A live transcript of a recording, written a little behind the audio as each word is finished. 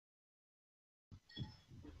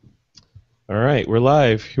All right, we're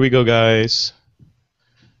live. Here we go, guys.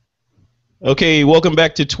 Okay, welcome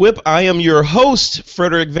back to TWiP. I am your host,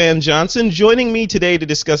 Frederick Van Johnson. Joining me today to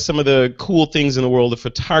discuss some of the cool things in the world of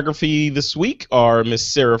photography this week are Miss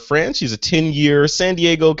Sara France. She's a 10-year San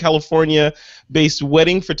Diego, California-based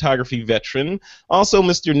wedding photography veteran. Also,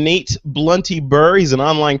 Mr. Nate Blunty Burr. He's an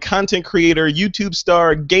online content creator, YouTube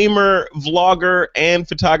star, gamer, vlogger, and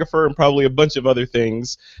photographer, and probably a bunch of other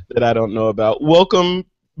things that I don't know about. Welcome,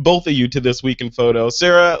 both of you, to This Week in Photo.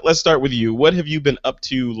 Sara, let's start with you. What have you been up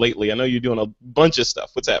to lately? I know you're doing a bunch of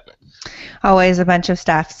stuff. What's happening? Always a bunch of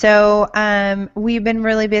stuff. So we've been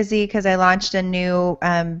really busy because I launched a new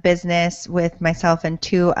business with myself and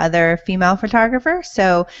two other female photographers.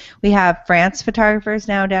 So we have France photographers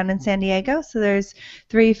now down in San Diego. So there's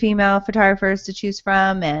 3 female photographers to choose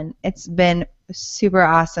from, and it's been super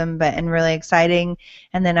awesome and really exciting.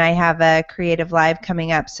 And then I have a creative live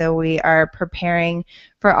coming up, so we are preparing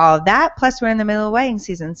for all of that. Plus we're in the middle of wedding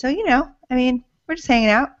season, so we're just hanging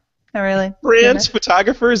out. Not really. France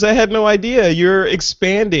photographers? I had no idea. You're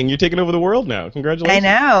expanding. You're taking over the world now. Congratulations. I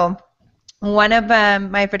know. One of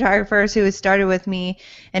my photographers who started with me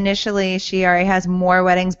initially, she already has more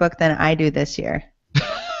weddings booked than I do this year.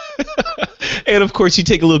 And of course, you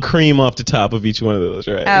take a little cream off the top of each one of those,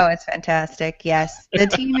 right? Oh, it's fantastic. Yes, the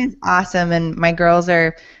team is awesome, and my girls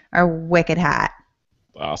are wicked hot.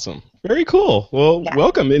 Awesome. Very cool. Well, yeah.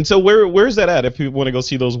 Welcome. And so where's that at if people want to go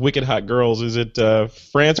see those wicked hot girls? Is it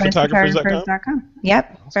FrancePhotographers.com?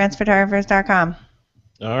 Yep, FrancePhotographers.com.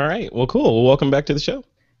 All right. Well, cool. Well, welcome back to the show.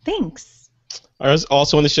 Thanks.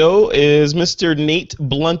 Also on the show is Mr. Nate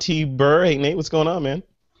Blunty Burr. Hey, Nate, what's going on, man?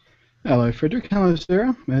 Hello, Frederick. Hello,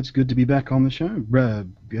 Sara. It's good to be back on the show.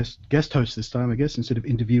 Guest host this time, I guess, instead of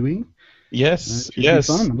interviewing. Yes, it should be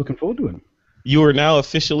fun. I'm looking forward to it. You are now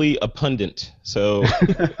officially a pundit, so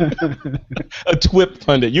a TWiP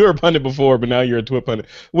pundit. You were a pundit before, but now you're a TWiP pundit.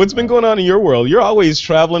 What's been going on in your world? You're always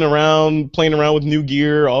traveling around, playing around with new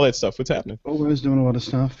gear, all that stuff. What's happening? Always doing a lot of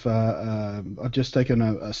stuff. I've just taken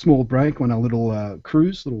a small break on a little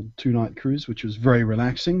cruise, little 2-night cruise, which was very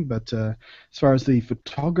relaxing. But as far as the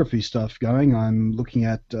photography stuff going, I'm looking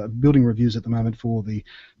at building reviews at the moment for the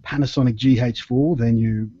Panasonic GH4, their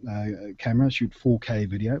new camera, shoot 4K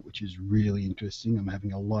video, which is really interesting. I'm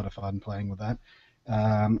having a lot of fun playing with that.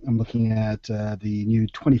 I'm looking at the new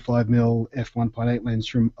 25mm f1.8 lens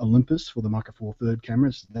from Olympus for the Micro Four Third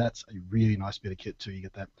cameras. That's a really nice bit of kit too. You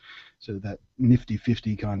get that sort of that nifty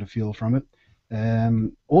 50 kind of feel from it.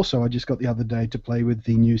 Also, I just got the other day to play with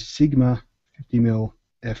the new Sigma 50mm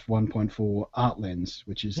f1.4 art lens,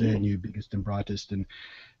 which is their new biggest and brightest and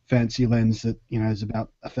fancy lens that is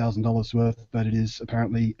about $1,000 worth, but it is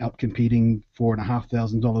apparently outcompeting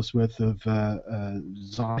 $4,500 worth of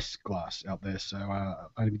Zeiss glass out there. So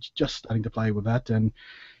I'm just starting to play with that, and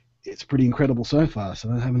it's pretty incredible so far. So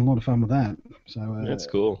I'm having a lot of fun with that. So that's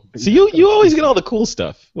cool. So you always get all the cool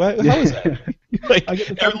stuff. How is that? Like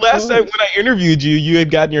last time when I interviewed you, you had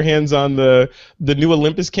gotten your hands on the new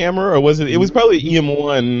Olympus camera, or was it? It was probably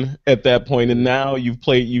EM1 at that point, and now you've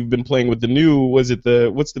been playing with the new. Was it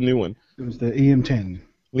what's the new one? It was the EM10.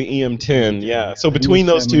 The EM10, yeah. So between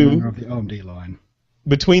those two, of the OMD line.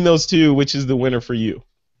 Between those two, which is the winner for you?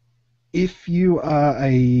 If you are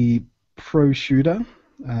a pro shooter,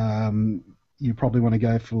 you probably want to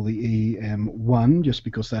go for the EM1 just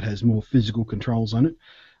because that has more physical controls on it.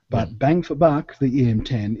 But bang for buck, the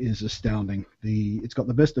EM10 is astounding. It's got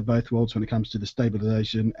the best of both worlds when it comes to the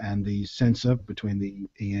stabilization and the sensor between the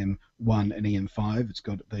EM1 and EM5. It's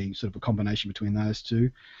got the sort of a combination between those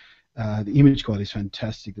two. The image quality is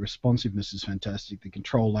fantastic. The responsiveness is fantastic. The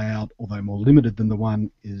control layout, although more limited than the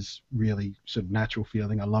one, is really sort of natural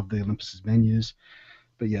feeling. I love the Olympus's menus.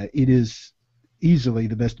 But yeah, it is easily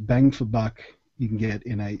the best bang for buck you can get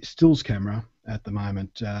in a stills camera at the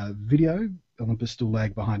moment. Video, Olympus still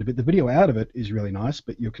lag behind a bit. The video out of it is really nice,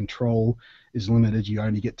 but your control is limited. You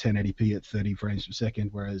only get 1080p at 30 frames per second,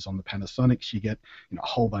 whereas on the Panasonics you get a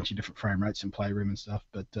whole bunch of different frame rates in Playroom and stuff.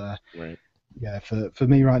 But right. Yeah, for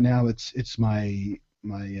me right now, it's my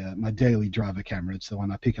daily driver camera. It's the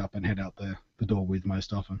one I pick up and head out the door with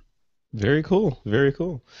most often. Very cool. Very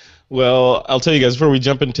cool. Well, I'll tell you guys before we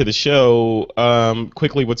jump into the show,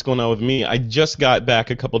 quickly what's going on with me. I just got back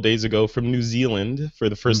a couple days ago from New Zealand for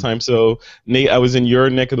the first time. So, Nate, I was in your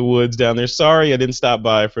neck of the woods down there. Sorry I didn't stop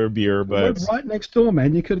by for a beer. But we're right next door,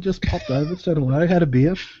 man. You could have just popped over, said hello, had a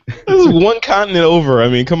beer. This is one continent over. I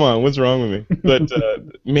mean, come on. What's wrong with me? But,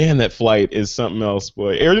 man, that flight is something else,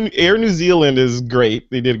 boy. Air New Zealand is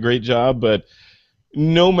great. They did a great job, but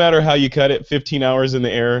no matter how you cut it, 15 hours in the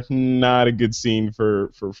air, not a good scene for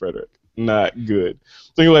Frederick. Not good.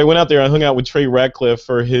 So anyway, I went out there. I hung out with Trey Radcliffe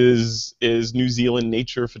for his New Zealand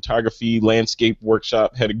nature photography landscape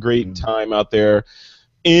workshop. Had a great time out there.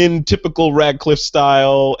 In typical Radcliffe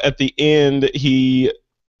style, at the end, I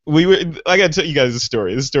got to tell you guys this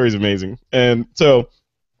story. This story is amazing. And so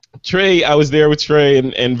Trey, I was there with Trey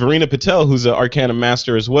and Verena Patel, who's an Arcana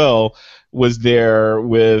master as well, was there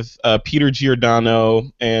with Peter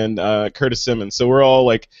Giordano and Curtis Simmons. So we're all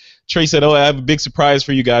like, Trey said, "Oh, I have a big surprise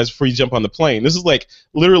for you guys before you jump on the plane." This is like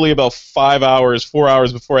literally about 4 hours before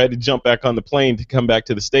I had to jump back on the plane to come back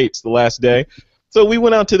to the States the last day. So we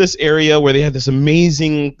went out to this area where they had this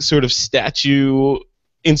amazing sort of statue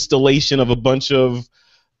installation of a bunch of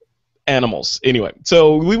animals. Anyway,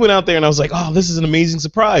 so we went out there and I was like, "Oh, this is an amazing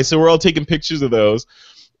surprise." So we're all taking pictures of those.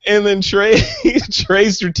 And then Trey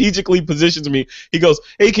strategically positions me. He goes,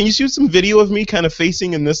 "Hey, can you shoot some video of me kind of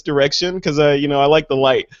facing in this direction? Because I like the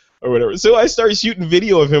light or whatever." So I started shooting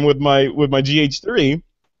video of him with my GH3,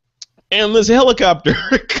 and this helicopter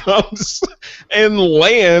comes and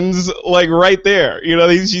lands like right there.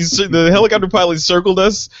 The helicopter pilot circled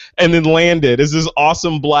us and then landed. It's this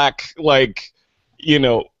awesome black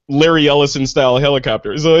Larry Ellison style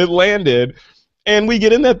helicopter. So it landed. And we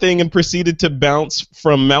get in that thing and proceeded to bounce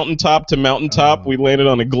from mountaintop to mountaintop. We landed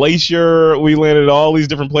on a glacier. We landed at all these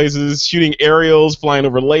different places, shooting aerials, flying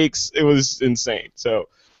over lakes. It was insane. So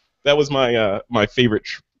that was my favorite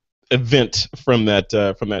event from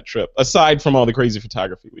that trip, aside from all the crazy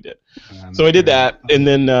photography we did. So I did that. And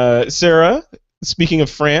then Sara, speaking of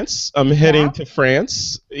France, I'm heading to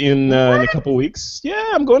France in a couple weeks. Yeah,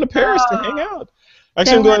 I'm going to Paris to hang out.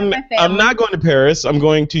 Actually, I'm not going to Paris. I'm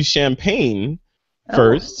going to Champagne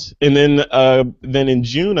first, and then in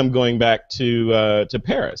June I'm going back to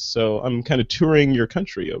Paris. So I'm kind of touring your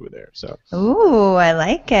country over there. So. Ooh, I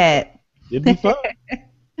like it. It'd be fun.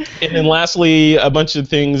 And then lastly, a bunch of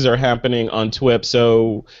things are happening on TWiP.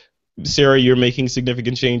 So, Sara, you're making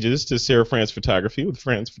significant changes to Sara France Photography with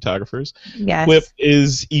France Photographers. Yes. TWiP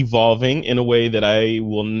is evolving in a way that I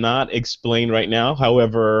will not explain right now.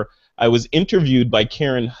 However, I was interviewed by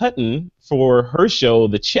Karen Hutton for her show,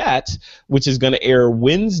 The Chat, which is going to air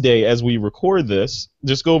Wednesday as we record this.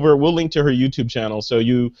 Just go over, we'll link to her YouTube channel. So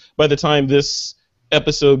by the time this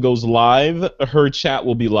episode goes live, her chat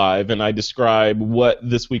will be live, and I describe what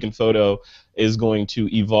This Week in Photo is going to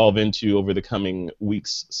evolve into over the coming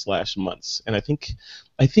weeks/months. And I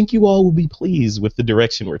think you all will be pleased with the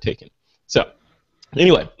direction we're taking. So.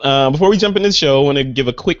 Anyway, before we jump into the show, I want to give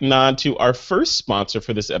a quick nod to our first sponsor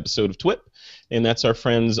for this episode of TWiP, and that's our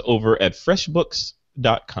friends over at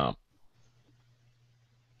freshbooks.com.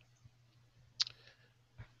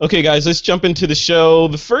 Okay, guys, let's jump into the show.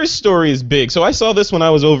 The first story is big. So I saw this when I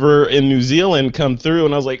was over in New Zealand come through,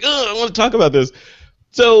 and I was like, I want to talk about this.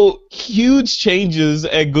 So huge changes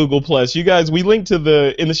at Google+. You guys, we linked in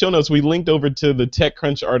the show notes, we linked over to the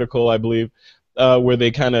TechCrunch article, I believe, where they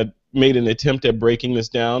kind of made an attempt at breaking this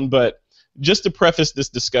down. But just to preface this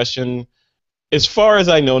discussion, as far as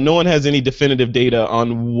I know, no one has any definitive data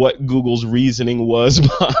on what Google's reasoning was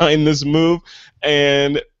behind this move.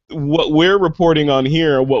 And what we're reporting on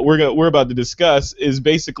here, what we're about to discuss, is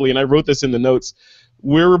basically, and I wrote this in the notes,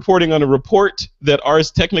 we're reporting on a report that Ars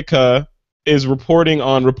Technica is reporting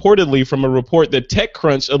on, reportedly from a report that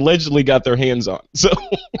TechCrunch allegedly got their hands on.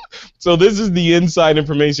 So this is the inside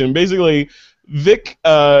information. Basically, Vic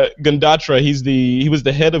Gundatra, he was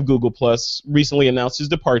the head of Google+, recently announced his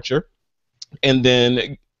departure, and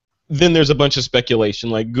then there's a bunch of speculation,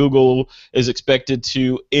 like Google is expected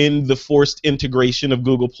to end the forced integration of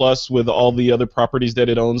Google+ with all the other properties that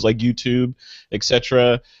it owns, like YouTube,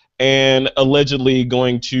 etc., and allegedly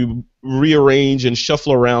going to rearrange and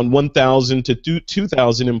shuffle around 1,000 to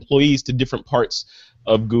 2,000 employees to different parts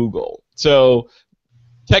of Google. So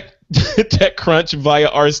TechCrunch via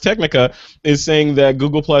Ars Technica is saying that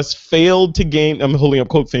Google Plus failed to gain, I'm holding up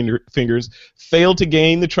quote fingers, failed to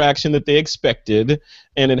gain the traction that they expected,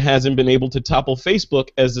 and it hasn't been able to topple Facebook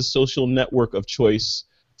as the social network of choice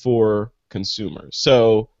for consumers.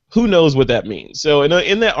 So who knows what that means? So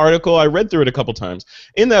in that article, I read through it a couple times.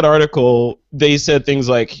 In that article, they said things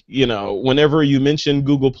like, whenever you mention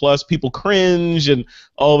Google Plus, people cringe and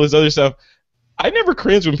all this other stuff. I never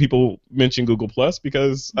cringe when people mention Google Plus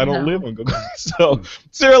because I don't live on Google. So,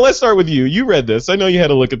 Sara, let's start with you. You read this. I know you had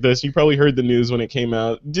a look at this. You probably heard the news when it came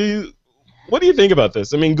out. What do you think about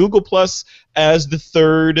this? I mean, Google Plus as the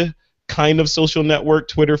third kind of social network,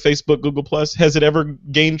 Twitter, Facebook, Google Plus, has it ever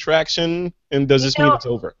gained traction? And does this mean it's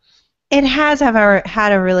over? It has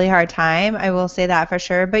had a really hard time. I will say that for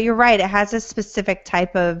sure. But you're right. It has a specific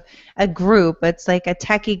type of a group. It's like a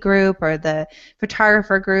techie group or the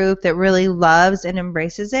photographer group that really loves and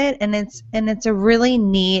embraces it, and it's a really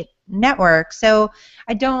neat network. So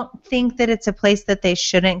I don't think that it's a place that they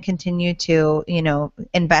shouldn't continue to,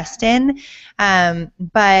 invest in.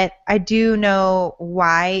 But I do know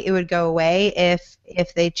why it would go away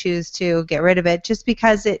if they choose to get rid of it, just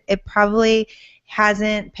because it probably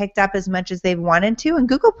hasn't picked up as much as they've wanted to, and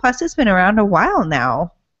Google Plus has been around a while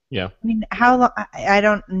now. Yeah. I mean, how long? I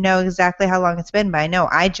don't know exactly how long it's been, but I know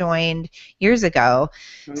I joined years ago.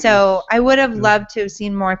 So I would have loved to have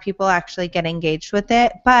seen more people actually get engaged with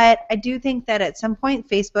it, but I do think that at some point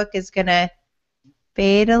Facebook is going to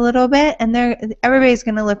fade a little bit, and everybody's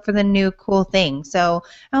going to look for the new cool thing. So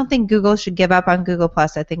I don't think Google should give up on Google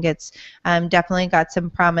Plus. I think it's definitely got some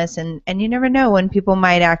promise, and you never know when people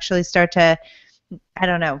might actually start to, I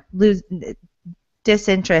don't know, lose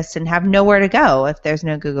disinterest and have nowhere to go if there's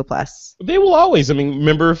no Google Plus. They will always. I mean,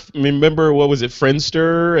 remember what was it,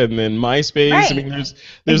 Friendster, and then MySpace. Right. I mean,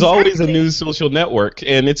 there's always a new social network,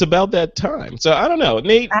 and it's about that time. So I don't know,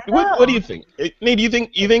 Nate. What do you think? Nate, do you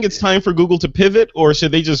think it's time for Google to pivot, or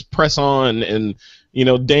should they just press on and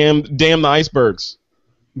damn the icebergs?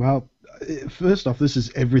 Well, first off, this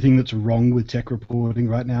is everything that's wrong with tech reporting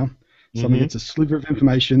right now. Something gets a sliver of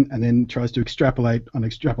information and then tries to extrapolate on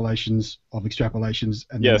extrapolations of extrapolations,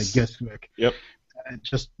 and then they guesswork. Yep. It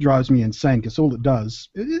just drives me insane, because all it does,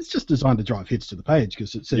 it's just designed to drive hits to the page,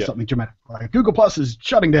 because it says something dramatic like Google Plus is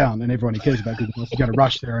shutting down, and everyone who cares about Google Plus is going to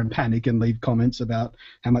rush there and panic and leave comments about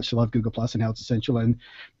how much they love Google Plus and how it's essential, and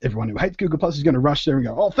everyone who hates Google Plus is going to rush there and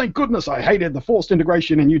go, oh, thank goodness I hated the forced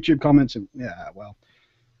integration in YouTube comments. And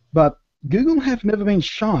but Google have never been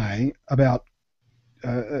shy about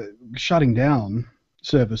shutting down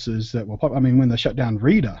services that were popular. I mean, when they shut down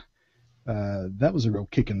Reader, that was a real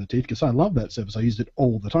kick in the teeth, because I love that service. I used it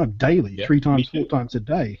all the time, daily, 3 times, 4 times a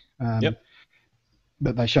day.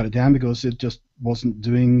 But they shut it down because it just wasn't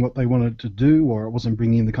doing what they wanted to do, or it wasn't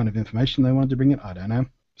bringing in the kind of information they wanted to bring in. I don't know.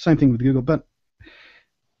 Same thing with Google. But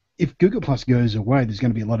if Google Plus goes away, there's going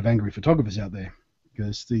to be a lot of angry photographers out there,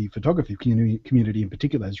 because the photography community in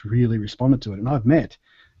particular has really responded to it. And I've met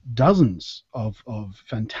dozens of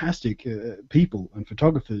fantastic people and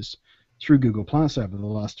photographers through Google Plus over the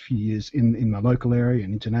last few years in my local area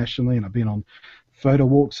and internationally, and I've been on photo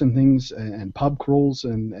walks and things and pub crawls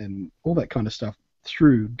and all that kind of stuff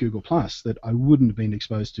through Google Plus that I wouldn't have been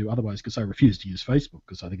exposed to otherwise, because I refuse to use Facebook,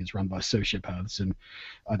 because I think it's run by sociopaths and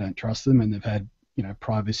I don't trust them, and they've had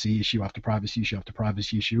privacy issue after privacy issue after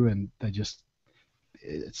privacy issue, and it's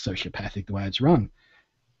sociopathic the way it's run.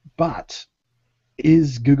 But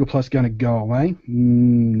is Google Plus going to go away?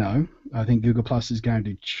 No. I think Google Plus is going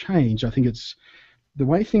to change. I think it's the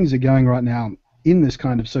way things are going right now in this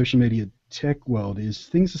kind of social media tech world is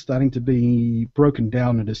things are starting to be broken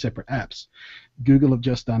down into separate apps. Google have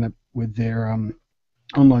just done it with their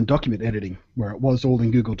online document editing, where it was all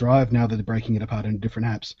in Google Drive. Now that they're breaking it apart into different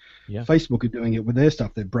apps. Yeah. Facebook are doing it with their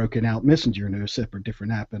stuff. They've broken out Messenger into a separate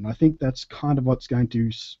different app, and I think that's kind of what's going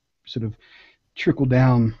to sort of trickle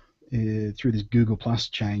down through this Google Plus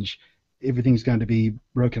change. Everything's going to be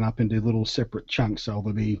broken up into little separate chunks. So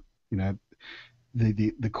there'll be,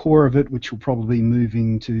 the core of it, which will probably be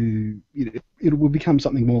moving to, it will become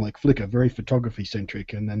something more like Flickr, very photography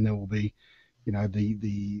centric, and then there will be,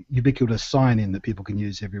 the ubiquitous sign-in that people can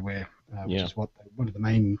use everywhere, which is one of the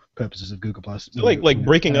main purposes of Google Plus. So like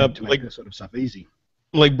breaking up, to make that sort of stuff easy.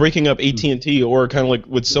 Like breaking up AT&T, or kind of like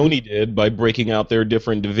what Sony did by breaking out their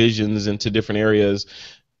different divisions into different areas.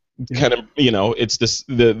 Kind of, it's this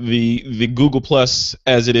the Google Plus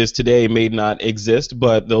as it is today may not exist,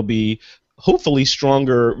 but there'll be hopefully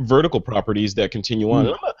stronger vertical properties that continue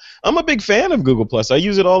on. I'm a big fan of Google Plus. I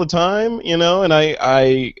use it all the time, and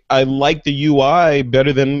I like the UI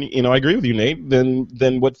better than, I agree with you, Nate,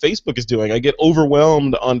 than what Facebook is doing. I get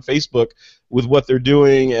overwhelmed on Facebook with what they're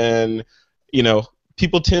doing, and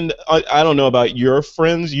people tend. I don't know about your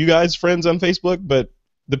friends, you guys' friends on Facebook, but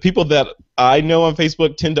the people that I know on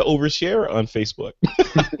Facebook tend to overshare on Facebook.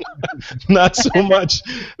 Not so much.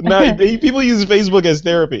 People use Facebook as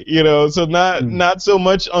therapy, so not so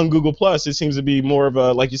much on Google Plus. It seems to be more of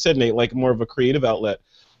a, like you said, Nate, like more of a creative outlet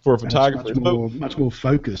for photographers. Much more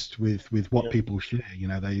focused with what people share.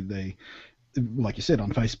 They like you said,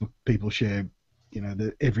 on Facebook, people share,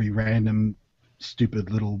 every random stupid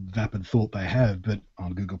little vapid thought they have, but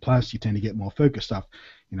on Google Plus you tend to get more focused stuff.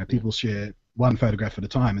 People share one photograph at a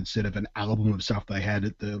time instead of an album of stuff they had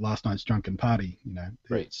at the last night's drunken party.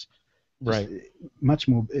 It's much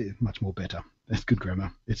more better. That's good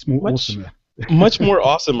grammar. It's more awesomer. much more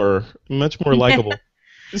awesomer, much more likable.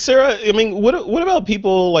 Sarah, I mean, what about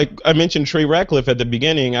people like I mentioned Trey Ratcliffe at the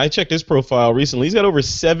beginning? I checked his profile recently. He's got over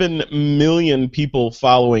 7 million people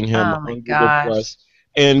following him Oh my on Google gosh. Plus.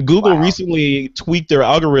 And Google Wow. recently tweaked their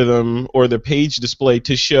algorithm or their page display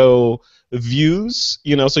to show views,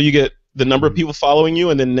 so you get the number of Mm. people following you,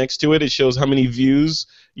 and then next to it, it shows how many views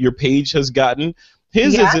your page has gotten.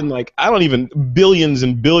 His is Yeah. in like, I don't even, billions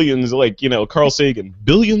and billions, like, Carl Sagan,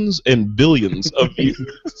 billions and billions of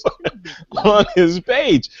views on his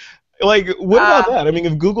page. Like, what about Wow. that? I mean,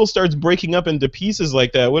 if Google starts breaking up into pieces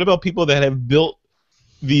like that, what about people that have built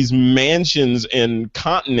these mansions and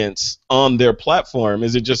continents on their platform?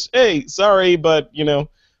 Is it just, hey, sorry, but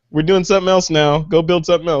we're doing something else now. Go build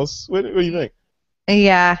something else. What do you think?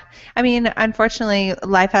 Yeah. I mean, unfortunately,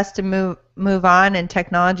 life has to move on and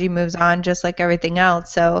technology moves on just like everything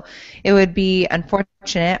else. So it would be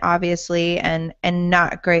unfortunate, obviously, and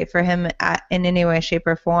not great for him in any way, shape,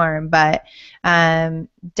 or form. But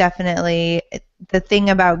definitely, the thing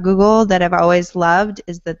about Google that I've always loved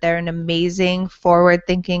is that they're an amazing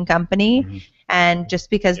forward-thinking company. Mhm. And just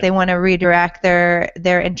because Yeah. they want to redirect their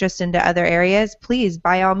interest into other areas, please,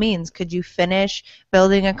 by all means, could you finish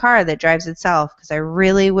building a car that drives itself? Because I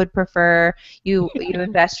really would prefer you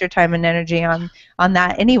invest your time and energy on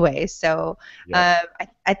that anyway. So Yeah.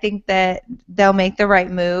 I think that they'll make the right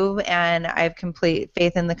move, and I have complete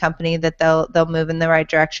faith in the company that they'll move in the right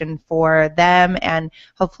direction for them and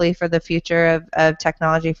hopefully for the future of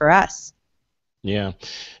technology for us. Yeah,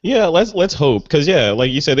 yeah. Let's hope, because like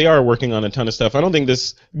you said, they are working on a ton of stuff. I don't think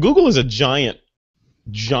this Google is a giant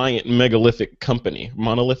megalithic company.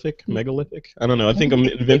 Monolithic, megalithic. I don't know. I think I'm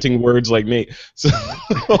inventing words like Nate. So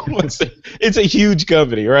it's a huge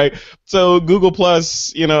company, right? So Google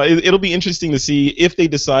Plus, it'll be interesting to see if they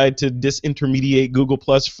decide to disintermediate Google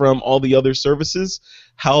Plus from all the other services,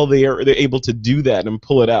 how they're able to do that and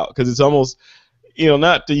pull it out, because it's almost,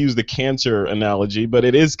 not to use the cancer analogy, but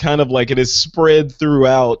it is kind of like it is spread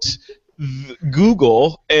throughout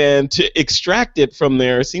Google, and to extract it from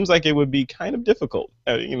there seems like it would be kind of difficult.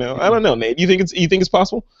 I don't know, Nate. You think it's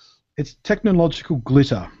possible? It's technological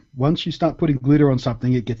glitter. Once you start putting glitter on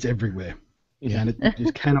something, it gets everywhere. Yeah. And you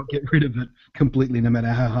just cannot get rid of it completely, no matter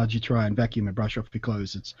how hard you try and vacuum and brush off your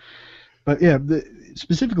clothes. But yeah,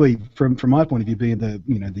 specifically from my point of view, being the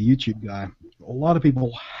YouTube guy, a lot of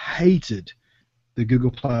people hated the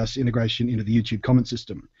Google Plus integration into the YouTube comment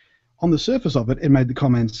system. On the surface of it, it made the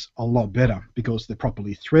comments a lot better because they're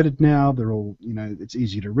properly threaded now. They're all, it's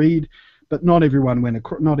easy to read. But not everyone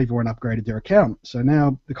upgraded their account. So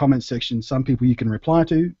now the comment section, some people you can reply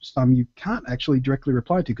to, some you can't actually directly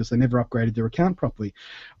reply to because they never upgraded their account properly.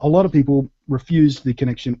 A lot of people refused the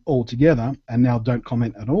connection altogether and now don't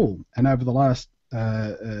comment at all. And over the last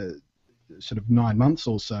sort of 9 months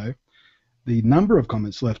or so, the number of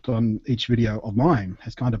comments left on each video of mine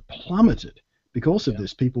has kind of plummeted because of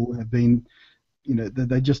this. People have been,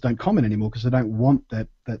 they just don't comment anymore because they don't want that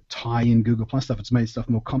tie-in Google Plus stuff. It's made stuff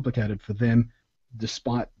more complicated for them,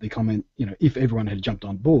 despite the comment, if everyone had jumped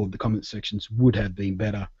on board, the comment sections would have been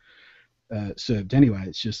better served anyway.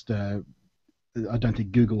 It's just, I don't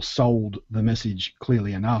think Google sold the message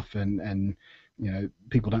clearly enough, and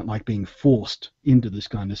people don't like being forced into this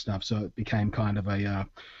kind of stuff, so it became kind of a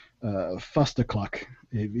fustercluck,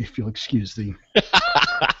 if you'll excuse the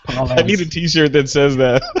I need a T-shirt that says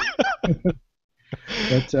that.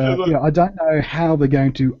 But I don't know how they're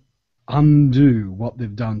going to undo what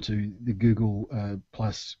they've done to the Google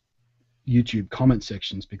Plus YouTube comment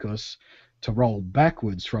sections, because to roll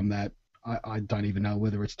backwards from that, I don't even know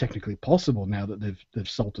whether it's technically possible now that they've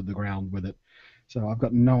salted the ground with it. So I've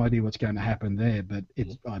got no idea what's going to happen there, but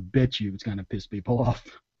I bet you it's going to piss people off.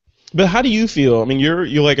 But how do you feel? I mean, you're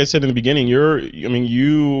like I said in the beginning,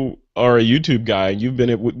 you are a YouTube guy. You've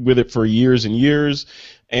been with it for years and years,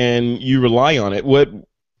 and you rely on it.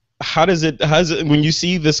 How does it when you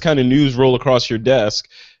see this kind of news roll across your desk,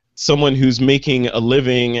 someone who's making a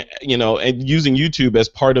living, and using YouTube as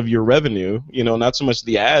part of your revenue, not so much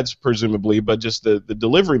the ads presumably, but just the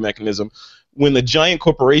delivery mechanism, when the giant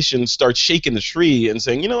corporation starts shaking the tree and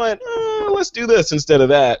saying, you know what, let's do this instead of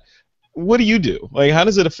that. What do you do? Like, how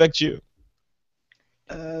does it affect you?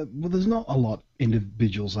 Well, there's not a lot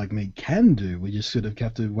individuals like me can do. We just sort of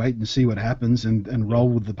have to wait and see what happens and roll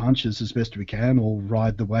with the punches as best we can, or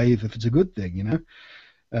ride the wave if it's a good thing,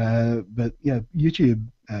 But YouTube,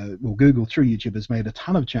 Google through YouTube has made a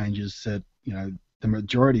ton of changes that, the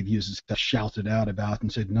majority of users have shouted out about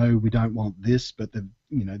and said, no, we don't want this, but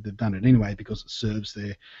they've done it anyway because it serves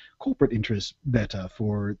their corporate interests better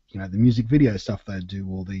for, the music video stuff they do,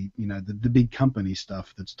 or the big company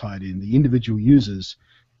stuff that's tied in. The individual users,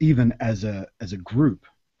 even as a group,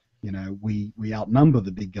 we outnumber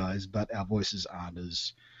the big guys, but our voices aren't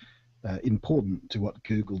as important to what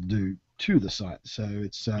Google do to the site. So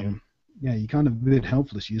it's you're kind of a bit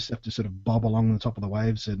helpless. You just have to sort of bob along the top of the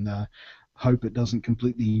waves and hope it doesn't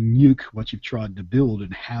completely nuke what you've tried to build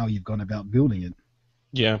and how you've gone about building it.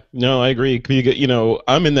 Yeah, no, I agree.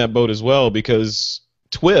 I'm in that boat as well because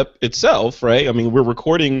TWiP itself, right? I mean, we're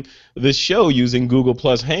recording this show using Google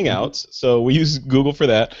Plus Hangouts, so we use Google for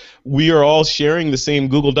that. We are all sharing the same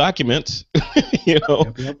Google document, Yep.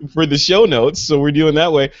 for the show notes, so we're doing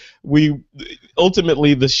that way. We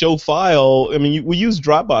ultimately the show file. I mean, we use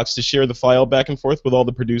Dropbox to share the file back and forth with all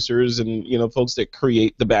the producers and folks that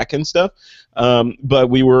create the backend stuff. But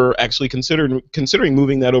we were actually considering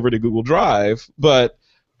moving that over to Google Drive, but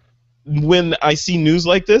when I see news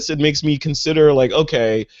like this, it makes me consider, like,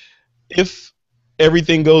 okay, if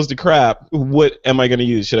everything goes to crap, what am I going to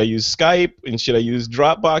use? Should I use Skype, and should I use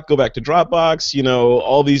Dropbox? Go back to Dropbox?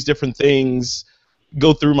 All these different things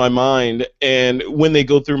go through my mind, and when they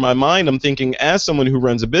go through my mind, I'm thinking, as someone who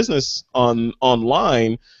runs a business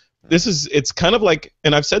online, it's kind of like,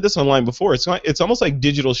 and I've said this online before, it's almost like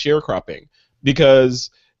digital sharecropping, because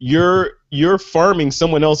you're farming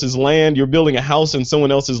someone else's land, you're building a house on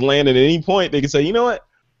someone else's land, and at any point they can say, you know what,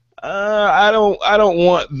 I don't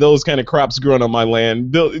want those kind of crops growing on my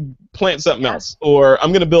land. Plant something else, or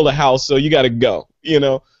I'm gonna build a house, so you got to go.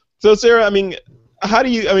 So Sarah, I mean,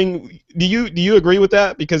 do you agree with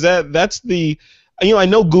that? Because that's the, I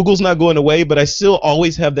know Google's not going away, but I still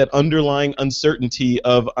always have that underlying uncertainty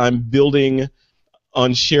of I'm building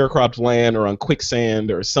on sharecropped land or on quicksand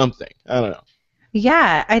or something. I don't know.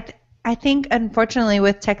 Yeah, I think unfortunately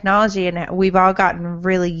with technology, and we've all gotten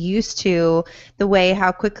really used to the way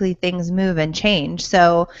how quickly things move and change.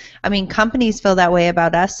 So, I mean, companies feel that way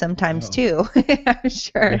about us sometimes too. I'm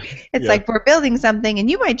sure. It's like we're building something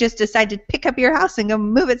and you might just decide to pick up your house and go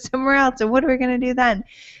move it somewhere else, and what are we going to do then?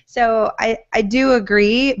 So I do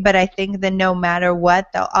agree, but I think that no matter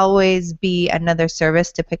what, there'll always be another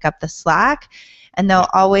service to pick up the slack, and there'll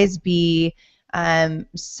always be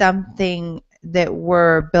something that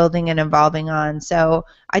we're building and evolving on. So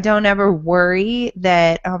I don't ever worry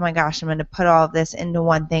that, oh my gosh, I'm going to put all of this into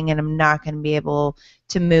one thing and I'm not going to be able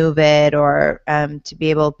to move it or to be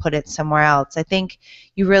able to put it somewhere else. I think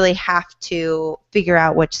you really have to figure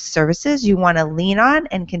out which services you want to lean on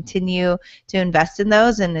and continue to invest in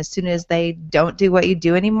those. And as soon as they don't do what you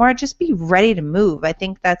do anymore, just be ready to move. I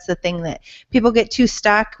think that's the thing that people get too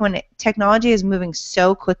stuck when technology is moving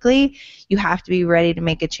so quickly. You have to be ready to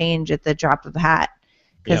make a change at the drop of a hat,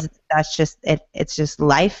 because that's just it. It's just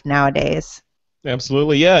life nowadays.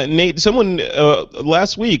 Absolutely, yeah. Nate, someone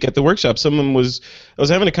last week at the workshop, I was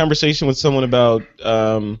having a conversation with someone about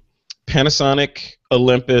Panasonic,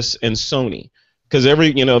 Olympus, and Sony, because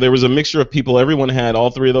there was a mixture of people. Everyone had all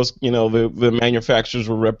three of those. The manufacturers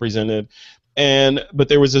were represented, but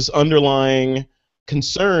there was this underlying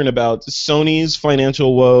concern about Sony's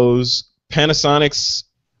financial woes, Panasonic's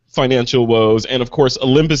financial woes, and of course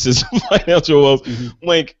Olympus's financial woes.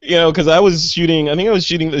 Like, because I think I was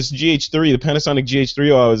shooting this GH3, the Panasonic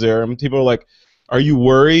GH3 while I was there, and people were like, are you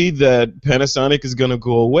worried that Panasonic is going to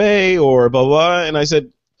go away or blah blah? And I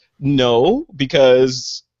said, no,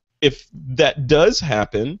 because if that does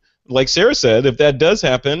happen, like Sarah said, if that does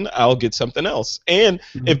happen, I'll get something else. And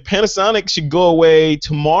if Panasonic should go away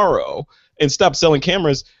tomorrow and stop selling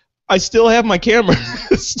cameras, I still have my camera.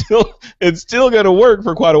 It's still going to work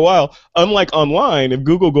for quite a while. Unlike online, if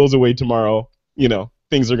Google goes away tomorrow,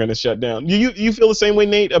 things are going to shut down. You feel the same way,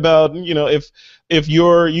 Nate, about if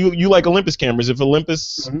you like Olympus cameras. If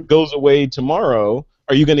Olympus goes away tomorrow,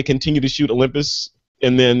 are you going to continue to shoot Olympus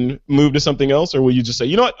and then move to something else, or will you just say,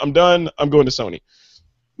 you know what, I'm done, I'm going to Sony?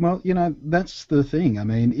 Well, that's the thing. I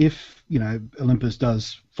mean, if Olympus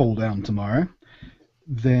does fall down tomorrow,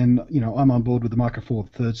 then I'm on board with the Micro Four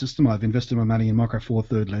Third system. I've invested my money in Micro Four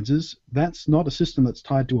Third lenses. That's not a system that's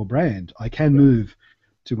tied to a brand. I can move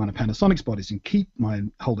to one of Panasonic's bodies and keep my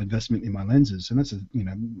whole investment in my lenses. And that's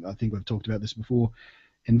I think we've talked about this before.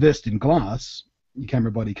 Invest in glass. Your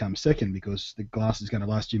camera body comes second, because the glass is going to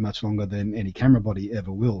last you much longer than any camera body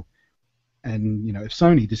ever will. And if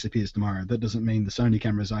Sony disappears tomorrow, that doesn't mean the Sony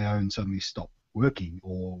cameras I own suddenly stop working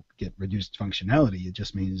or get reduced functionality. It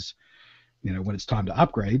just means when it's time to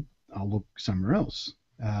upgrade, I'll look somewhere else.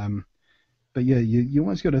 But yeah, you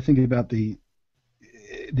always got to think about the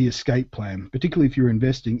escape plan, particularly if you're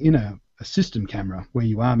investing in a system camera where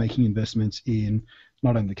you are making investments in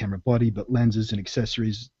not only the camera body but lenses and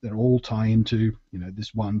accessories that all tie into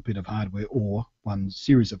this one bit of hardware or one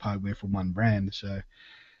series of hardware from one brand. So,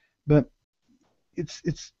 but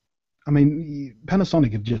it's I mean,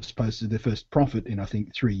 Panasonic have just posted their first profit in, I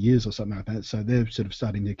think, 3 years or something like that. So they're sort of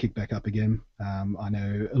starting to kick back up again. I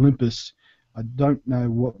know Olympus, I don't know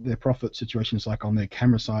what their profit situation is like on their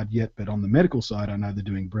camera side yet, but on the medical side, I know they're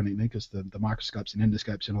doing brilliantly because the microscopes and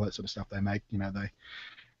endoscopes and all that sort of stuff they make,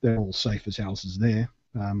 they're all safe as houses there.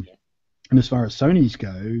 And as far as Sony's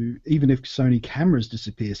go, even if Sony cameras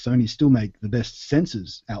disappear, Sony still make the best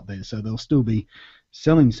sensors out there. So they'll still be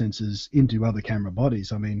selling sensors into other camera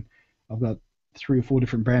bodies. I mean, I've got 3 or 4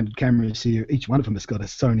 different branded cameras here. Each one of them has got a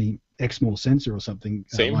Sony Exmor sensor or something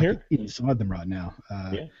Same like here. inside them right now.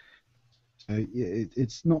 So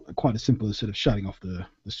it's not quite as simple as sort of shutting off the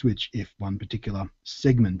switch if one particular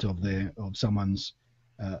segment of someone's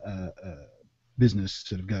business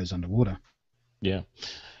sort of goes underwater. Yeah,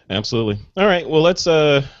 absolutely. All right, well let's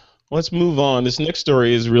move on. This next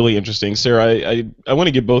story is really interesting. Sara, I want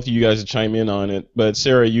to get both of you guys to chime in on it, but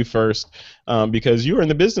Sara, you first, because you are in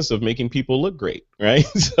the business of making people look great, right?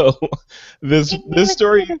 So this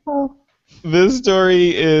story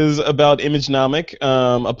is about Imagenomic,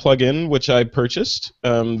 a plugin which I purchased,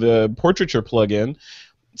 the Portraiture plugin.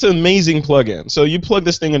 It's an amazing plugin. So you plug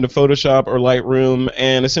this thing into Photoshop or Lightroom,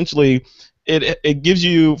 and essentially it gives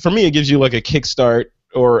you, for me, it gives you like a kickstart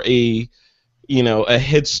or a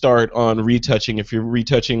head start on retouching if you're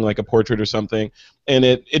retouching like a portrait or something. And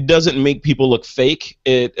it doesn't make people look fake.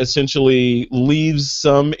 It essentially leaves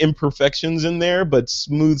some imperfections in there, but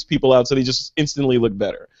smooths people out so they just instantly look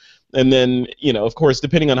better. And then, of course,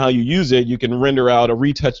 depending on how you use it, you can render out a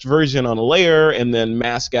retouched version on a layer and then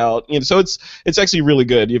mask out. So it's actually really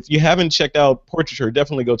good. If you haven't checked out Portraiture,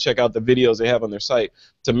 definitely go check out the videos they have on their site.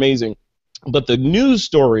 It's amazing. But the news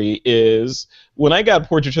story is, when I got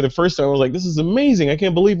Portraiture the first time, I was like, this is amazing. I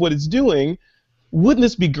can't believe what it's doing. Wouldn't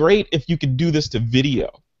this be great if you could do this to video?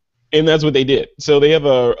 And that's what they did. So they have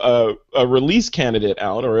a release candidate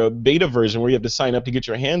out, or a beta version where you have to sign up to get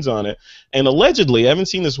your hands on it. And allegedly, I haven't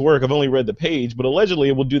seen this work, I've only read the page, but allegedly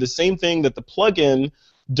it will do the same thing that the plugin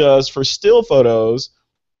does for still photos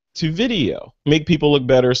to video. Make people look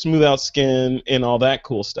better, smooth out skin, and all that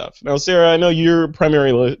cool stuff. Now, Sara, I know you're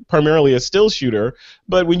primarily a still shooter,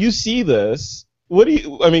 but when you see this,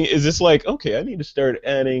 is this like, okay, I need to start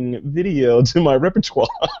adding video to my repertoire?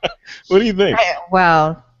 What do you think?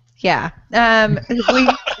 Yeah.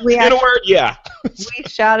 We In a word, yeah. We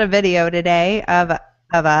shot a video today of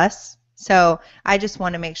us. So I just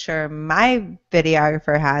want to make sure my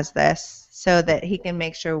videographer has this so that he can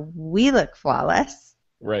make sure we look flawless.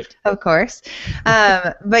 Right. Of course.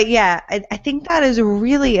 But yeah, I think that is a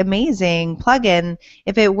really amazing plugin.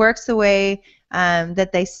 If it works the way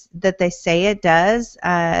that they say it does,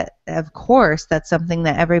 of course, that's something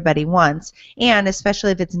that everybody wants, and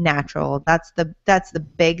especially if it's natural. That's the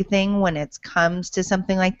big thing when it comes to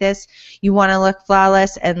something like this. You want to look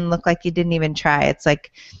flawless and look like you didn't even try. It's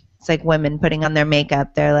like women putting on their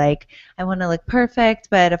makeup. They're like, I want to look perfect,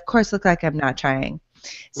 but of course look like I'm not trying.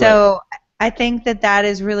 So. Right. I think that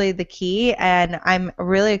is really the key, and I'm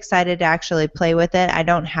really excited to actually play with it. I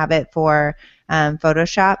don't have it for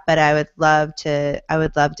Photoshop, but I would love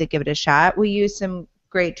to give it a shot. We use some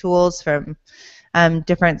great tools from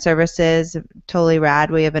different services, totally rad.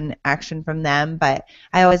 We have an action from them, but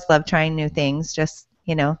I always love trying new things. Just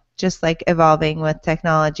like evolving with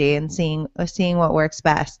technology and seeing what works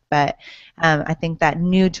best. But I think that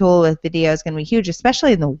new tool with video is going to be huge,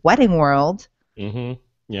 especially in the wedding world. Mm-hmm.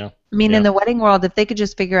 Yeah. I mean, in the wedding world, if they could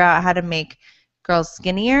just figure out how to make girls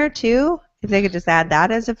skinnier too, if they could just add that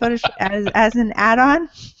as a photo as an add-on,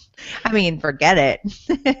 I mean, forget it.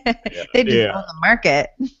 They just own the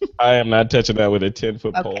market. I am not touching that with a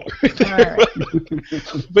 10-foot pole. All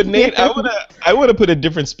right. But Nate, I want to put a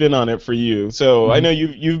different spin on it for you. So I know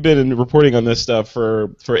you've been reporting on this stuff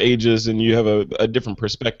for ages, and you have a different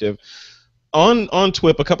perspective. On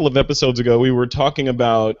TWiP, a couple of episodes ago, we were talking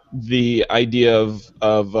about the idea of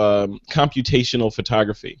computational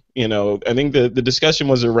photography. I think the discussion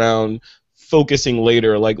was around focusing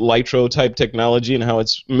later, like Lytro type technology, and how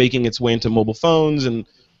it's making its way into mobile phones, and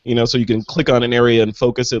so you can click on an area and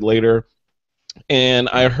focus it later. And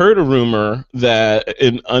I heard a rumor that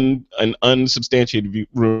an unsubstantiated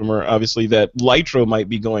rumor, obviously, that Lytro might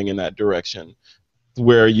be going in that direction,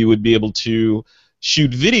 where you would be able to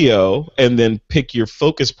shoot video and then pick your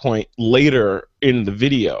focus point later in the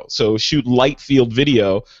video. So shoot light field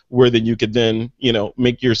video where then you could then,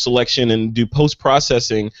 make your selection and do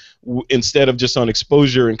post-processing instead of just on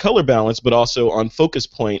exposure and color balance, but also on focus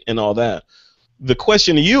point and all that. The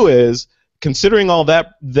question to you is, considering all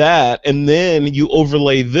that, and then you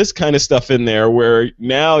overlay this kind of stuff in there where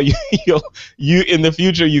now you in the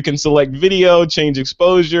future you can select video, change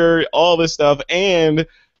exposure, all this stuff, and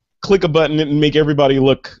click a button and make everybody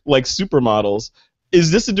look like supermodels.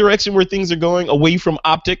 Is this a direction where things are going away from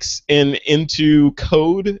optics and into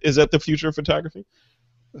code? Is that the future of photography?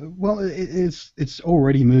 Well, it's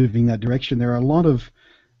already moving that direction. There are a lot of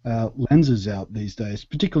lenses out these days,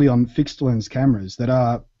 particularly on fixed lens cameras, that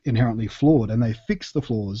are inherently flawed, and they fix the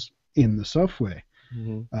flaws in the software.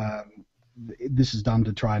 This is done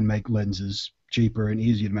to try and make lenses cheaper and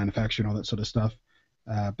easier to manufacture and all that sort of stuff.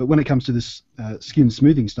 But when it comes to this skin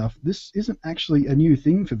smoothing stuff, this isn't actually a new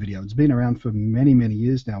thing for video. It's been around for many, many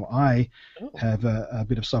years now. I have a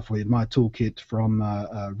bit of software in my toolkit from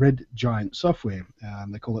Red Giant Software.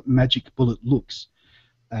 They call it Magic Bullet Looks.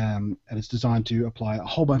 And it's designed to apply a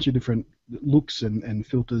whole bunch of different looks and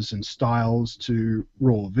filters and styles to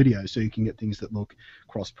raw video, so you can get things that look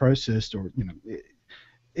cross-processed, or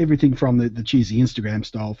everything from the cheesy Instagram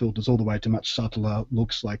style filters all the way to much subtler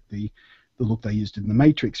looks, like the look they used in The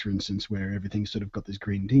Matrix, for instance, where everything's sort of got this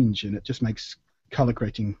green tinge, and it just makes color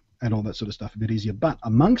correcting and all that sort of stuff a bit easier. But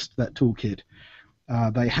amongst that toolkit,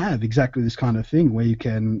 they have exactly this kind of thing where you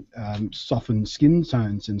can soften skin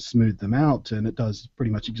tones and smooth them out, and it does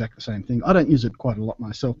pretty much exactly the same thing. I don't use it quite a lot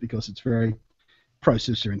myself because it's very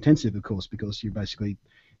processor intensive, of course, because you're basically,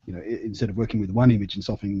 instead of working with one image and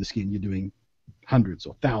softening the skin, you're doing hundreds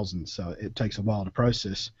or thousands, so it takes a while to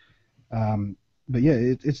process. But yeah,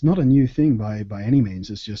 it's not a new thing by any means.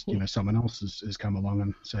 It's just, someone else has come along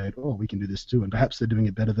and said, oh, we can do this too, and perhaps they're doing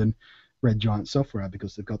it better than Red Giant Software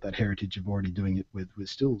because they've got that heritage of already doing it with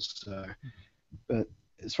stills. So, but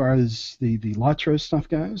as far as the Litro stuff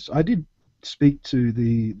goes, I did speak to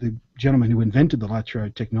the gentleman who invented the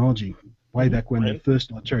Litro technology way back when the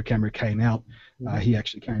first Litro camera came out. He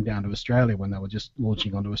actually came down to Australia when they were just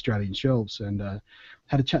launching onto Australian shelves, and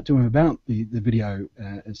had a chat to him about the video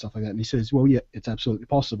and stuff like that. And he says, well, yeah, it's absolutely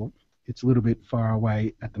possible. It's a little bit far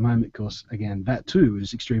away at the moment because, again, that too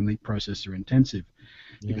is extremely processor intensive,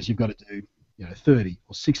 because you've got to do 30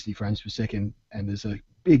 or 60 frames per second, and there's a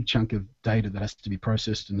big chunk of data that has to be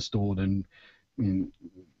processed and stored and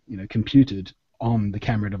computed on the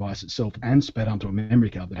camera device itself and sped onto a memory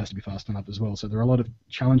card that has to be fast enough as well. So there are a lot of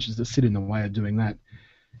challenges that sit in the way of doing that.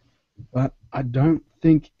 But I don't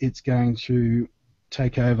think it's going to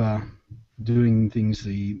take over doing things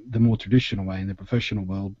the more traditional way in the professional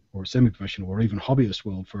world or semi-professional or even hobbyist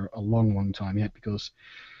world for a long, long time yet, because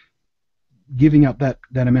giving up that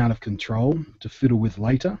amount of control to fiddle with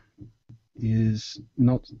later is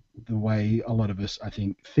not the way a lot of us, I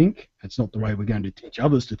think. It's not the way we're going to teach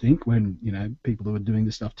others to think when, people who are doing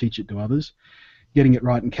this stuff teach it to others. Getting it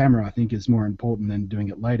right in camera, I think, is more important than doing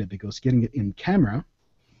it later, because getting it in camera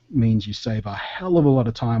means you save a hell of a lot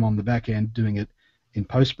of time on the back end doing it in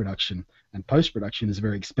post-production. And post-production is a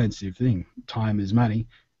very expensive thing. Time is money,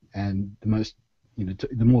 and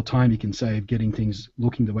the more time you can save getting things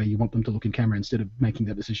looking the way you want them to look in camera instead of making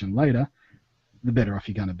that decision later, the better off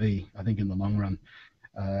you're going to be, I think, in the long run.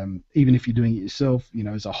 Even if you're doing it yourself,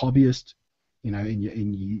 as a hobbyist, and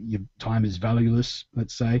your time is valueless,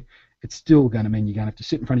 let's say, it's still going to mean you're going to have to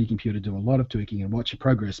sit in front of your computer, do a lot of tweaking, and watch your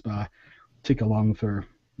progress bar tick along for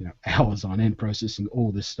hours on end processing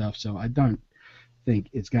all this stuff. So I don't think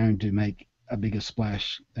it's going to make a bigger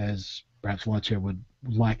splash as perhaps Lightshare would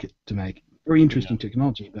like it to make. Very interesting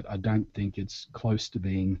technology, but I don't think it's close to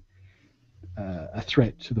being a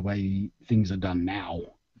threat to the way things are done now.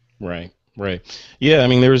 Right. Yeah, I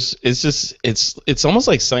mean, it's almost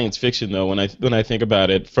like science fiction though when I think about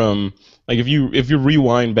it. From like if you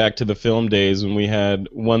rewind back to the film days when we had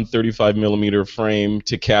 135mm frame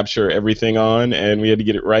to capture everything on, and we had to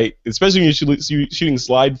get it right, especially when you're shooting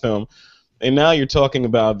slide film. And now you're talking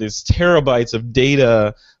about this terabytes of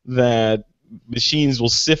data that machines will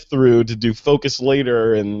sift through to do focus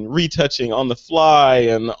later and retouching on the fly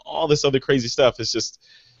and all this other crazy stuff. It's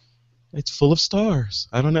full of stars.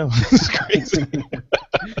 I don't know. It's crazy.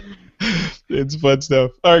 It's fun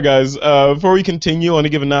stuff. All right, guys. Before we continue, I want to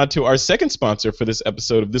give a nod to our second sponsor for this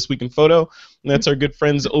episode of This Week in Photo, and that's our good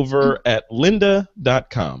friends over at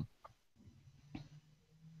lynda.com.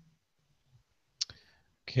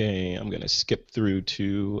 Okay, I'm going to skip through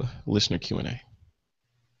to listener Q&A.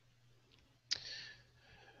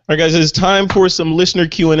 All right, guys, it is time for some listener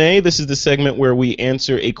Q&A. This is the segment where we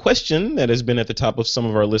answer a question that has been at the top of some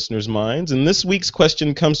of our listeners' minds. And this week's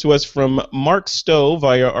question comes to us from Mark Stowe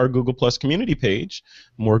via our Google Plus community page.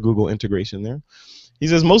 More Google integration there. He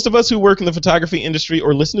says, most of us who work in the photography industry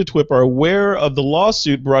or listen to TWiP are aware of the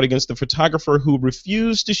lawsuit brought against the photographer who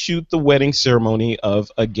refused to shoot the wedding ceremony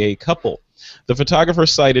of a gay couple. The photographer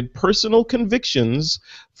cited personal convictions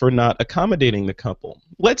for not accommodating the couple.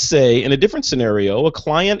 Let's say, in a different scenario, a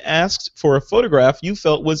client asked for a photograph you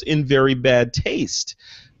felt was in very bad taste.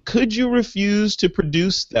 could you refuse to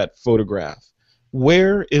produce that photograph?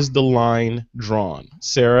 Where is the line drawn?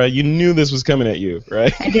 Sarah, you knew this was coming at you,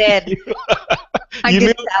 right? I did. I You knew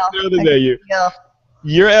could it tell. was coming at you.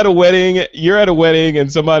 You're at a wedding,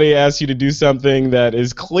 and somebody asks you to do something that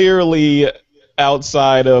is clearly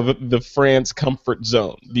outside of the France comfort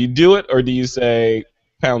zone. Do you do it, or do you say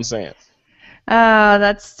pound sand? Oh,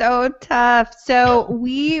 that's so tough. So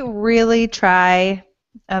we really try,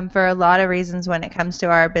 for a lot of reasons when it comes to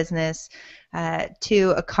our business,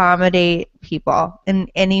 to accommodate people in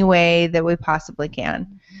any way that we possibly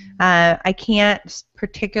can. I can't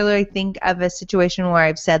particularly think of a situation where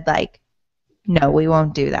I've said, like, no, we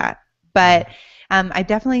won't do that. But I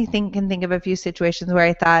definitely can think of a few situations where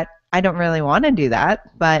I thought, I don't really want to do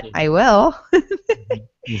that, but I will.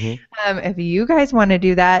 If you guys want to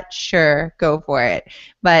do that, sure, go for it.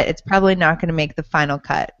 But it's probably not going to make the final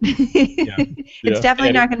cut. It's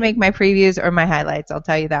definitely not going to make my previews or my highlights, I'll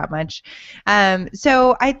tell you that much.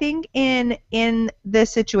 So I think in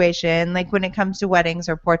this situation, like when it comes to weddings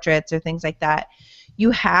or portraits or things like that,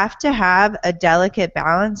 you have to have a delicate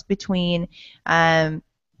balance between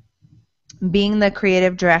being the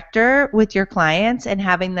creative director with your clients and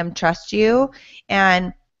having them trust you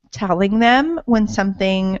and telling them when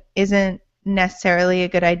something isn't necessarily a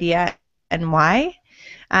good idea and why.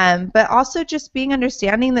 But also just being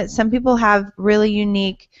understanding that some people have really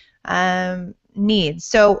unique needs.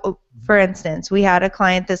 So, for instance, we had a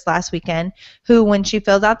client this last weekend who, when she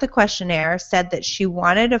filled out the questionnaire, said that she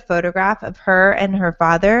wanted a photograph of her and her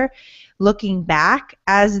father looking back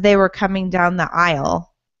as they were coming down the aisle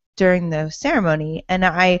during the ceremony. And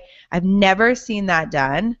I've never seen that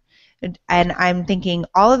done. And I'm thinking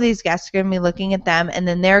all of these guests are going to be looking at them, and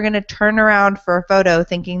then they're going to turn around for a photo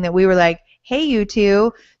thinking that we were like, hey, you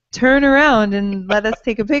two, turn around and let us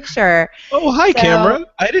take a picture. Oh, hi, camera.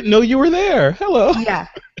 I didn't know you were there. Hello. Yeah,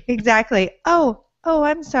 exactly. Oh,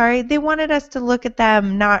 I'm sorry. They wanted us to look at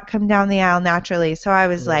them not come down the aisle naturally. So I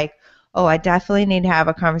was like, oh, I definitely need to have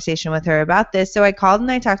a conversation with her about this. So I called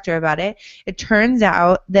and I talked to her about it. It turns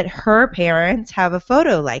out that her parents have a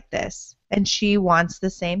photo like this, and she wants the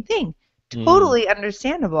same thing. Totally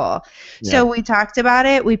understandable. Yeah. So we talked about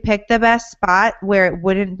it. We picked the best spot where it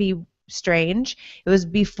wouldn't be strange. It was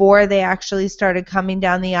before they actually started coming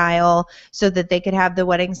down the aisle so that they could have the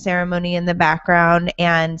wedding ceremony in the background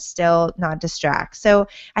and still not distract. So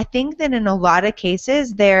I think that in a lot of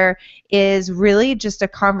cases there is really just a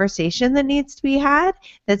conversation that needs to be had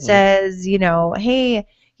that says, you know, hey,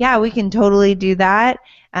 yeah, we can totally do that,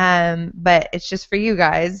 but it's just for you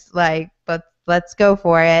guys. Like, let's go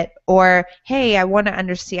for it. Or, hey, I want to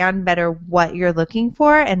understand better what you're looking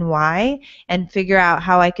for and why, and figure out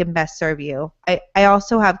how I can best serve you. I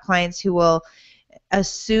also have clients who will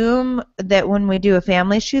assume that when we do a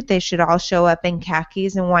family shoot, they should all show up in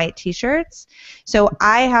khakis and white t-shirts. So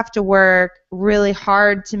I have to work really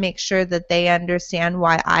hard to make sure that they understand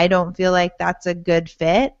why I don't feel like that's a good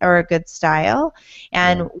fit or a good style,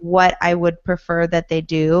 and what I would prefer that they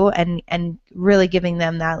do, and really giving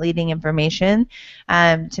them that leading information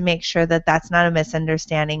to make sure that that's not a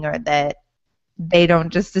misunderstanding, or that they don't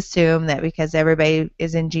just assume that because everybody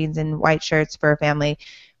is in jeans and white shirts for family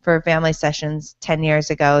sessions 10 years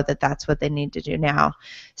ago that that's what they need to do now.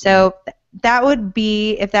 So that would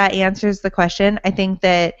be, if that answers the question. I think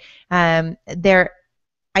that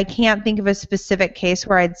I can't think of a specific case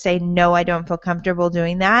where I'd say no, I don't feel comfortable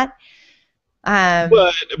doing that.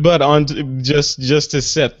 But on just to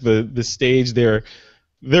set the stage, there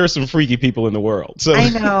are some freaky people in the world. So I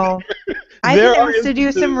know. I've been asked to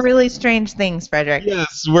do some really strange things, Frederick.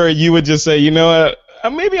 Yes, where you would just say, you know what,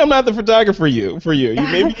 maybe I'm not the photographer for you.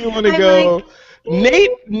 Maybe you want to go. Like,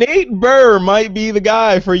 Nate Burr might be the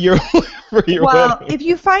guy for your wedding. If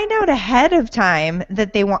you find out ahead of time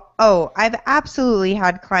that they want, I've absolutely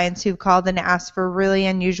had clients who called and asked for really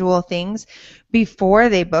unusual things before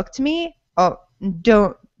they booked me.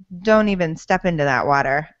 Don't even step into that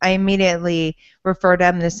water. I immediately refer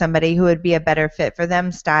them to somebody who would be a better fit for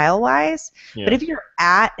them style-wise. Yeah. But if you're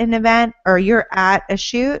at an event or you're at a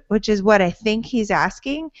shoot, which is what I think he's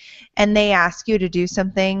asking, and they ask you to do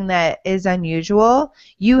something that is unusual,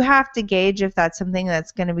 you have to gauge if that's something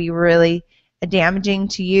that's going to be really damaging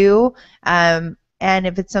to you, and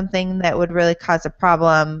if it's something that would really cause a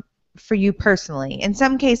problem for you personally. In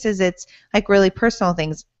some cases, it's like really personal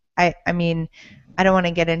things. I mean, I don't want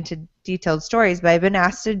to get into detailed stories, but I've been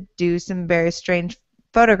asked to do some very strange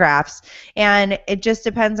photographs, and it just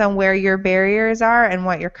depends on where your barriers are and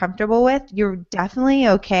what you're comfortable with. You're definitely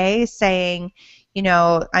okay saying, you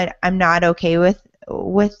know, I'm not okay with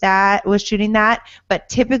with shooting that. But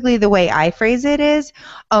typically the way I phrase it is,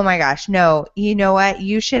 oh my gosh, no, you know what?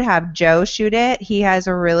 You should have Joe shoot it. He has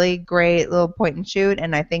a really great little point and shoot,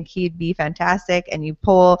 and I think he'd be fantastic. And you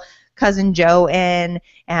pull cousin Joe in,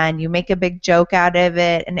 and you make a big joke out of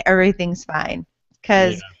it, and everything's fine.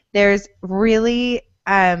 Because there's really,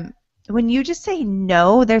 when you just say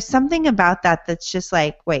no, there's something about that that's just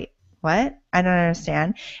like, wait, what? I don't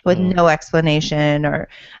understand, with no explanation or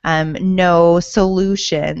no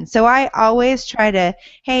solution. So I always try to,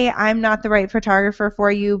 hey, I'm not the right photographer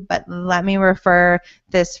for you, but let me refer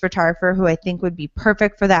this photographer who I think would be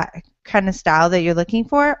perfect for that kind of style that you're looking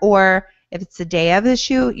for. Or if it's the day of the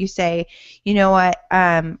shoot, you say, you know what,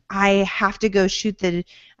 I have to go shoot the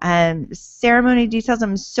ceremony details.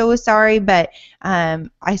 I'm so sorry, but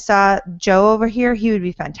I saw Joe over here. He would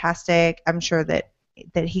be fantastic. I'm sure that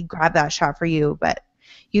he grabbed that shot for you, but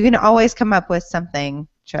you can always come up with something.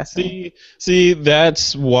 Trust me. See,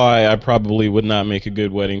 that's why I probably would not make a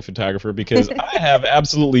good wedding photographer, because I have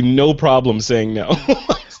absolutely no problem saying no.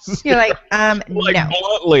 You're like, like no.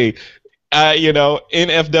 Bluntly,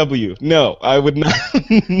 NFW. No, I would not.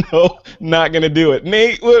 No, not gonna do it.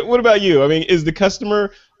 Nate, what about you? I mean, is the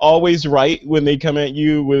customer always right when they come at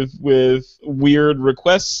you with weird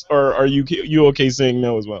requests, or are you okay saying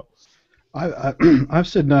no as well? I've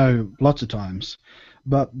said no lots of times,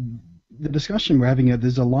 but the discussion we're having here,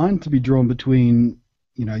 there's a line to be drawn between,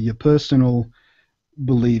 your personal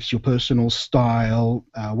beliefs, your personal style,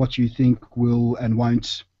 what you think will and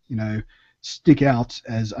won't, stick out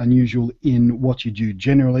as unusual in what you do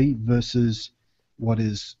generally versus what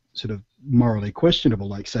is sort of morally questionable,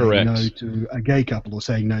 like saying no to a gay couple or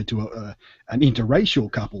saying no to an interracial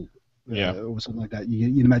couple. Or something like that.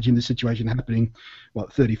 You imagine the situation happening,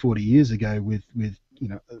 30, 40 years ago with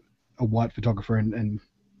a white photographer and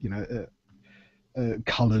a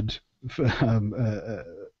coloured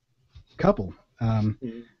couple.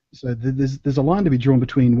 So there's a line to be drawn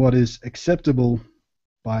between what is acceptable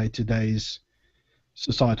by today's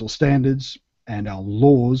societal standards and our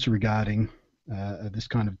laws regarding this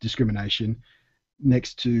kind of discrimination,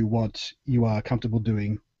 next to what you are comfortable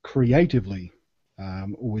doing creatively.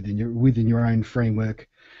 Or within your own framework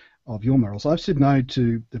of your morals. I've said no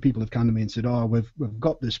to the people who've come to me and said, "Oh, we've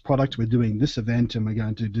got this product, we're doing this event, and we're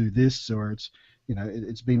going to do this," or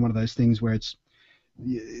it's been one of those things where it's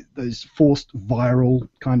those forced viral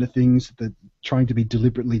kind of things that trying to be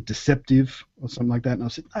deliberately deceptive or something like that. And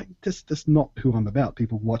I've said, no, that's not who I'm about.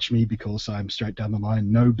 People watch me because I'm straight down the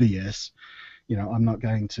line, no BS. I'm not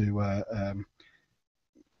going to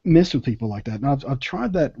mess with people like that. And I've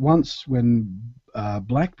tried that once when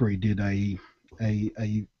BlackBerry did a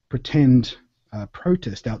pretend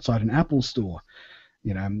protest outside an Apple store.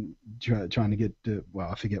 Trying to get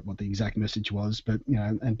I forget what the exact message was, but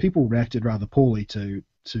and people reacted rather poorly to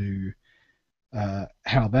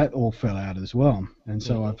how that all fell out as well. And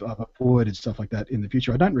so I've avoided stuff like that in the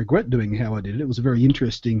future. I don't regret doing how I did it. It was a very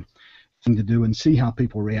interesting thing to do and see how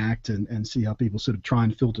people react and see how people sort of try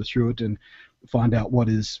and filter through it and find out what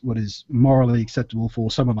is morally acceptable for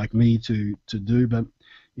someone like me to do. But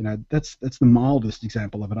that's the mildest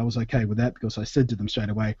example of it. I was okay with that because I said to them straight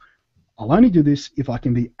away, I'll only do this if I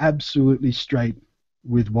can be absolutely straight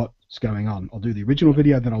with what's going on. I'll do the original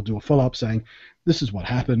video, then I'll do a follow-up saying, this is what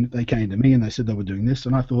happened. They came to me and they said they were doing this,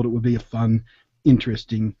 and I thought it would be a fun,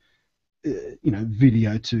 interesting,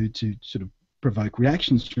 video to sort of provoke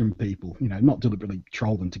reactions from people. Not deliberately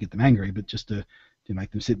troll them to get them angry, but just to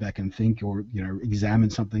make them sit back and think or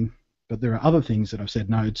examine something. But there are other things that I've said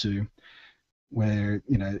no to, where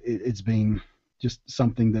it's been just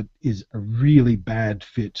something that is a really bad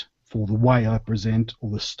fit for the way I present or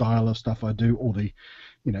the style of stuff I do or the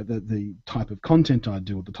the type of content I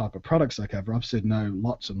do or the type of products I cover. I've said no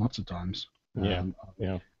lots and lots of times.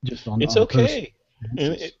 Just on it's okay.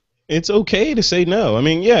 It's okay to say no. I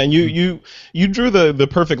mean, and you drew the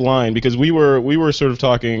perfect line, because we were sort of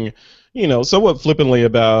talking, somewhat flippantly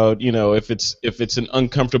about, if it's an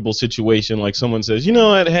uncomfortable situation, like someone says,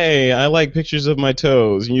 hey, I like pictures of my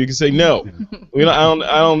toes, and you can say no.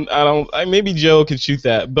 Maybe Joe can shoot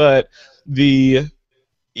that, but the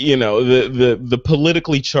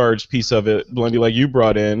politically charged piece of it, Blondie, like you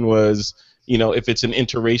brought in, was, if it's an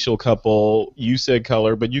interracial couple, you said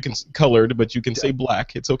colored, but you can say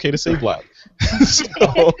black. It's okay to say black.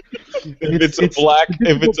 So if it's a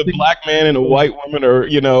black man and a white woman, or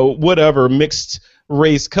whatever mixed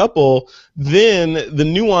race couple, then the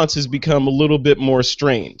nuances become a little bit more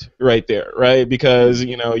strained right there, right? Because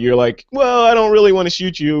you're like, well, I don't really want to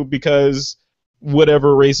shoot you because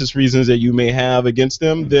whatever racist reasons that you may have against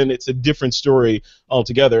them, then it's a different story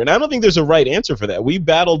altogether. And I don't think there's a right answer for that. We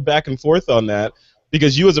battled back and forth on that,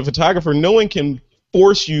 because you as a photographer, no one can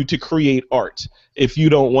force you to create art if you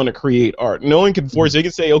don't want to create art. No one can force. They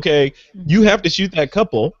can say, okay, you have to shoot that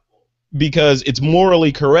couple because it's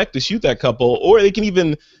morally correct to shoot that couple, or they can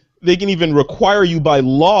even require you by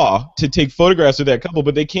law to take photographs of that couple,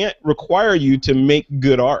 but they can't require you to make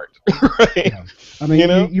good art, right? Yeah. I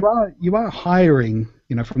mean, you are hiring,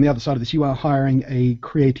 from the other side of this, you are hiring a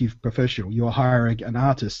creative professional. You are hiring an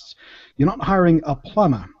artist. You're not hiring a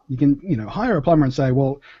plumber. You can, hire a plumber and say,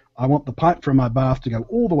 well, I want the pipe from my bath to go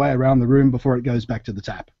all the way around the room before it goes back to the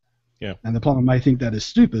tap. Yeah. And the plumber may think that is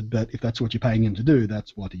stupid, but if that's what you're paying him to do,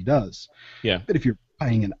 that's what he does. Yeah. But if you're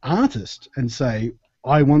paying an artist and say,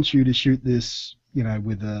 I want you to shoot this,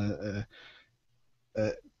 with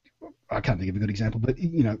I can't think of a good example, but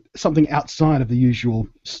something outside of the usual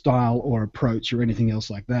style or approach or anything else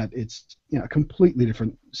like that, it's a completely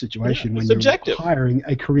different situation when subjective. You're hiring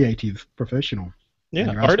a creative professional.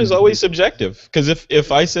 Yeah, art is always subjective. Because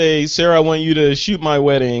if I say, Sarah, I want you to shoot my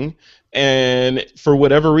wedding, and for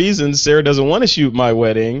whatever reason, Sarah doesn't want to shoot my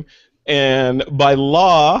wedding, and by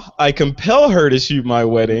law, I compel her to shoot my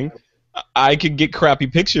wedding, I could get crappy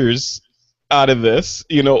pictures out of this,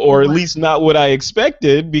 or at least not what I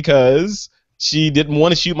expected because she didn't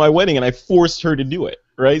want to shoot my wedding, and I forced her to do it.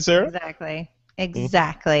 Right, Sarah?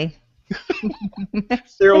 Exactly.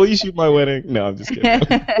 Sarah, will you shoot my wedding? No, I'm just kidding.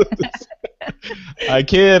 I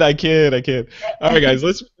kid. All right, guys,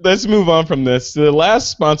 let's move on from this. The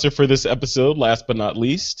last sponsor for this episode, last but not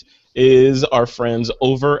least, is our friends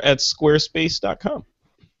over at Squarespace.com.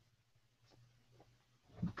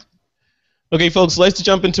 Okay, folks, let's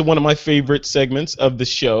jump into one of my favorite segments of the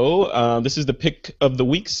show. This is the Pick of the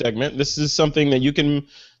Week segment. This is something that you can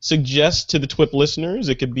suggest to the TWiP listeners.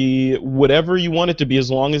 It could be whatever you want it to be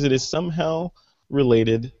as long as it is somehow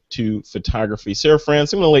related to photography. Sarah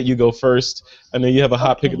France, I'm going to let you go first. I know you have a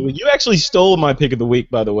hot pick of the week. You actually stole my pick of the week,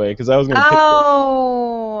 by the way, because I was going to pick it.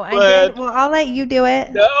 I did. Well, I'll let you do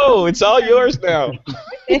it. No, it's all yours now.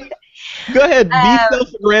 Go ahead. Be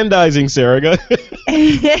self-aggrandizing, Sarah. Go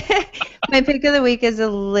ahead. My pick of the week is a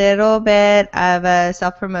little bit of a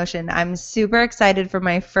self-promotion. I'm super excited for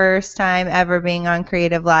my first time ever being on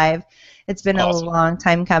Creative Live. It's been awesome. A long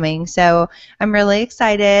time coming, so I'm really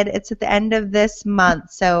excited. It's at the end of this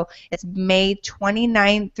month, so it's May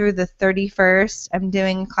 29th through the 31st. I'm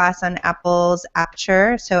doing a class on Apple's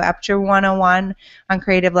Aperture, so Aperture 101 on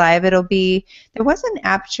Creative Live. There was an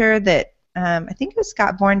Aperture that I think it was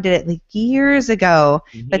Scott Bourne did it like years ago,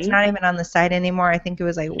 but it's not even on the site anymore. I think it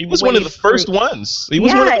was like he was one of the first ones. He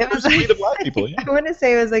was one of the first Creative Live people. Yeah. I want to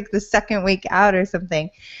say it was like the second week out or something.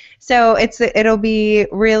 So it'll be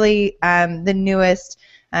really the newest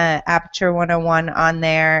Aperture 101 on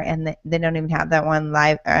there, and they don't even have that one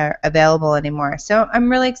live available anymore. So I'm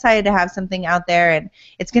really excited to have something out there, and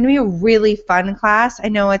it's going to be a really fun class. I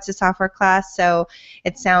know it's a software class, so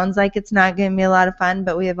it sounds like it's not going to be a lot of fun,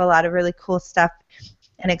 but we have a lot of really cool stuff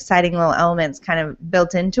and exciting little elements kind of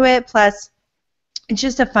built into it. Plus, it's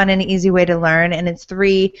just a fun and easy way to learn, and it's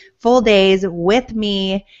 3 full days with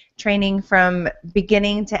me training from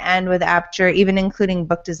beginning to end with Aperture, even including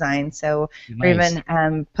book design. So we're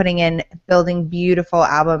even putting in building beautiful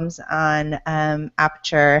albums on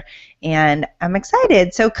Aperture, and I'm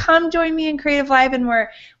excited. So come join me in Creative Live, and we're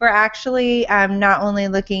actually not only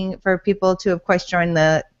looking for people to, of course, join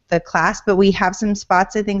the class, but we have some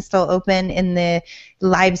spots I think still open in the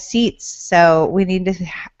live seats, so we need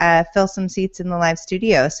to fill some seats in the live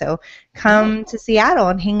studio. So come to Seattle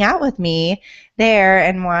and hang out with me there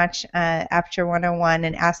and watch Aperture 101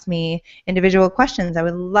 and ask me individual questions. I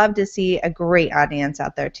would love to see a great audience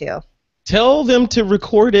out there too. Tell them to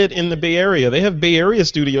record it in the Bay Area. They have Bay Area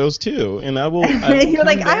studios too, and I will You're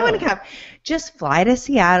like, I want to come. Just fly to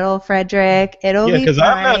Seattle, Frederick. It'll be fine. Yeah, because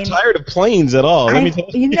I'm not tired of planes at all. Let me tell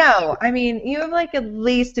you. I mean, you have like at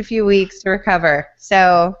least a few weeks to recover.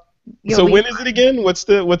 So when is it again? What's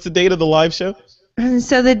the date of the live show?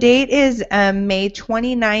 So the date is May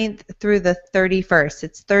 29th through the 31st.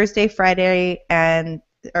 It's Thursday, Friday, Thursday,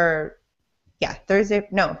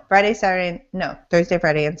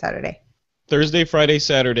 Friday, and Saturday. Thursday, Friday,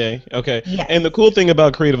 Saturday. Okay. Yes. And the cool thing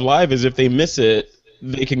about Creative Live is if they miss it,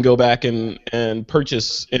 they can go back and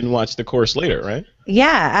purchase and watch the course later, right?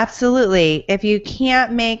 Yeah, absolutely. If you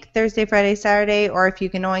can't make Thursday, Friday, Saturday, or if you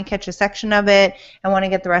can only catch a section of it and want to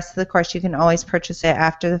get the rest of the course, you can always purchase it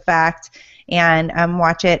after the fact and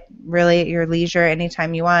watch it really at your leisure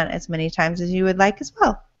anytime you want, as many times as you would like as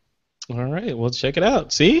well. All right, well, check it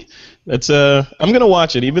out. See, that's I'm gonna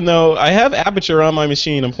watch it, even though I have Aperture on my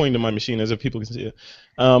machine. I'm pointing to my machine as if people can see it.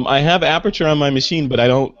 I have Aperture on my machine, but I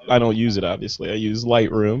don't use it. Obviously, I use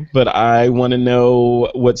Lightroom. But I want to know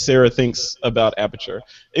what Sarah thinks about Aperture.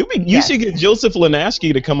 You should get Yes. Joseph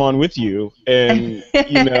Linaschke to come on with you and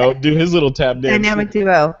do his little tap dance. Dynamic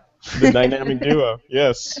duo. The dynamic duo.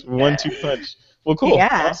 Yes, 1-2 punch. Well, cool,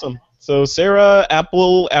 Yeah. awesome. So Sarah,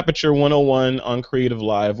 Apple Aperture 101 on Creative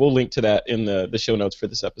Live. We'll link to that in the show notes for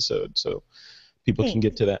this episode, so people can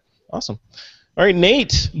get to that. Awesome. All right,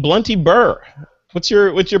 Nate, Blunty Burr. What's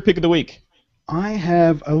your pick of the week? I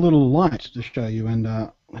have a little light to show you, and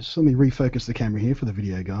just let me refocus the camera here for the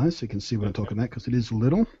video, guys, so you can see what I'm talking about, because it is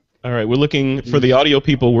little. All right, we're looking for the audio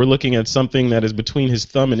people. We're looking at something that is between his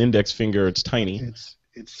thumb and index finger. It's tiny.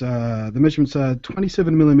 It's the measurements are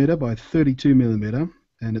 27 millimeter by 32 millimeter,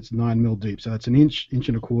 and it's 9 mil deep. So it's an inch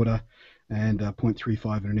and a quarter, and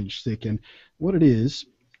 0.35 and an inch thick. And what it is,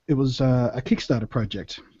 it was a Kickstarter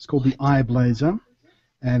project. It's called the iBlazer,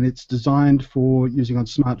 and it's designed for using on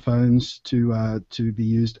smartphones to be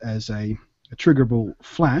used as a triggerable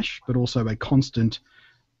flash, but also a constant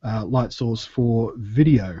light source for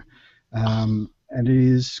video. And it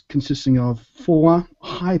is consisting of 4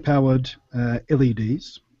 high-powered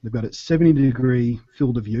LEDs. They've got a 70-degree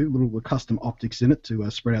field of view, little custom optics in it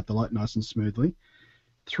to spread out the light nice and smoothly.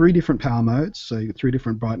 3 different power modes, so you get 3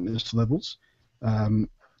 different brightness levels.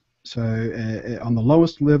 So on the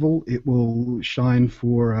lowest level, it will shine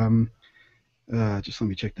for, just let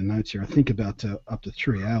me check the notes here, I think about up to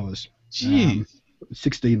 3 hours. Jeez.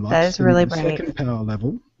 16 lux. That is really bright. The second power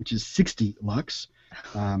level, which is 60 lux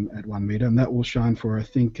at 1 meter, and that will shine for, I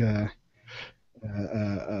think,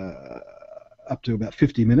 up to about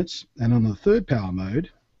 50 minutes. And on the third power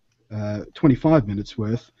mode, 25 minutes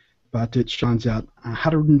worth, but it shines out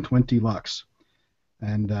 120 lux.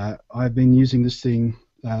 And I've been using this thing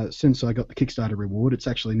since I got the Kickstarter reward. It's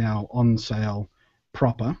actually now on sale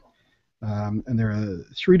proper. And there are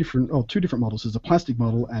 2 different models. There's a plastic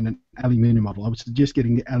model and an aluminium model. I would suggest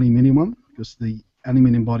getting the aluminium one because the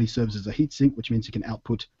aluminium body serves as a heat sink, which means you can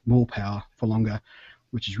output more power for longer,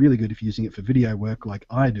 which is really good if you're using it for video work like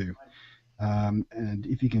I do. And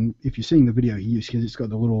if you're seeing the video here, it's got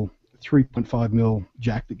the little 3.5 mil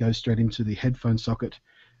jack that goes straight into the headphone socket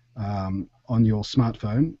on your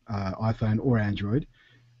smartphone, iPhone or Android.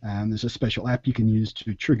 And there's a special app you can use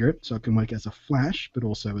to trigger it, so it can work as a flash, but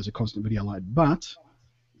also as a constant video light. But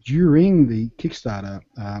during the Kickstarter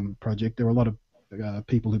project, there were a lot of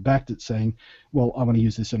people who backed it saying, well, I want to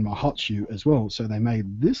use this in my hot shoe as well. So they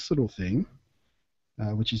made this little thing,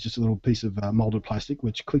 which is just a little piece of molded plastic,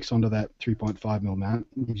 which clicks onto that 3.5 mil mount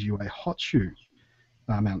and gives you a hot shoe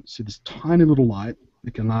mount. So this tiny little light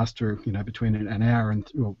that can last for, between an hour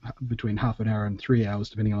and, well, between half an hour and 3 hours,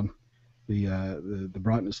 depending on the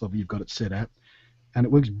brightness level you've got it set at, and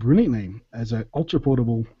it works brilliantly as an ultra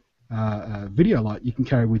portable video light you can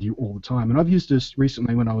carry with you all the time. And I've used this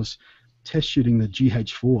recently when I was test shooting the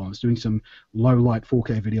GH4. I was doing some low light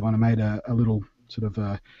 4K video, and I made a little sort of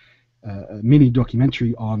a mini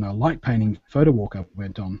documentary on a light painting photo walk I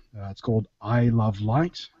went on. It's called I Love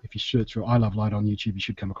Light. If you search for I Love Light on YouTube, you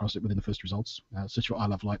should come across it within the first results. Search for I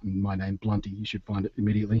Love Light and my name, Blunty. You should find it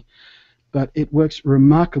immediately. But it works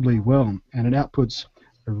remarkably well, and it outputs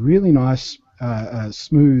a really nice,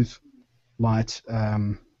 smooth light,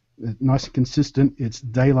 nice and consistent. It's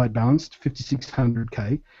daylight balanced,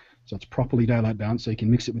 5600K, so it's properly daylight balanced, so you can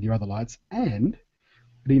mix it with your other lights. And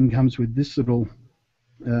it even comes with this little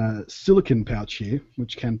silicon pouch here,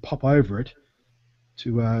 which can pop over it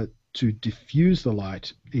to diffuse the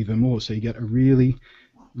light even more, so you get a really,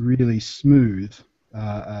 really smooth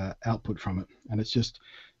output from it. And it's just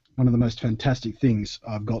one of the most fantastic things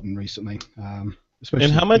I've gotten recently. Especially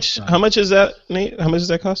and how much is that, Nate? How much does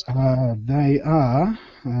that cost? They are,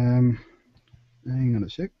 hang on a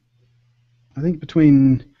sec. I think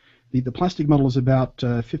between the plastic model is about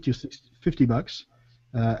 50 or 60, $50,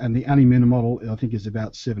 and the aluminium model I think is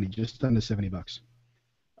about 70, just under $70.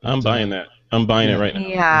 I'm buying that. I'm buying it right now.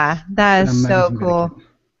 Yeah, that is so cool.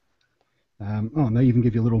 And they even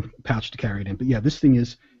give you a little pouch to carry it in. But yeah, this thing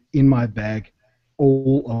is in my bag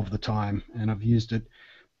all of the time, and I've used it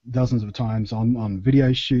dozens of times on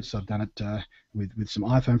video shoots. I've done it with some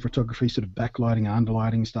iPhone photography, sort of backlighting and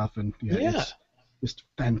underlighting stuff, and it's just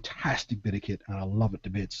fantastic bit of kit, and I love it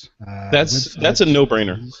to bits. That's a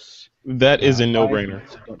no-brainer. That is a no-brainer.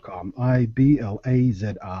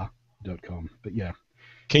 iblazr.com. But yeah.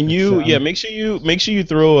 Can you make sure you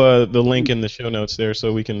throw the link in the show notes there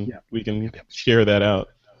so we can share that out.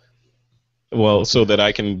 Well, so that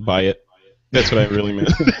I can buy it. That's what I really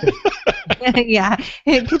meant. Yeah.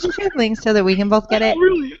 Could you share the link so that we can both get it?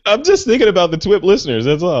 I'm just thinking about the TWiP listeners.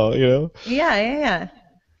 That's all, Yeah.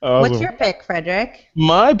 Awesome. What's your pick, Frederick?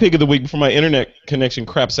 My pick of the week before my internet connection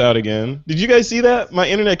craps out again. Did you guys see that? My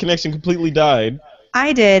internet connection completely died.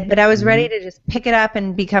 I did, but I was ready to just pick it up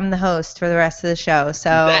and become the host for the rest of the show. So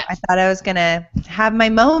I thought I was going to have my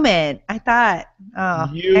moment. I thought,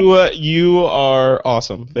 You are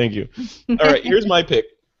awesome. Thank you. All right, here's my pick.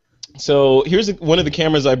 So here's one of the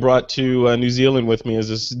cameras I brought to New Zealand with me is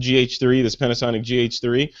this GH3, this Panasonic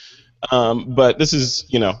GH3. But this is,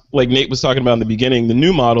 like Nate was talking about in the beginning, the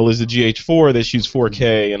new model is the GH4 that shoots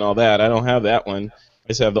 4K and all that. I don't have that one. I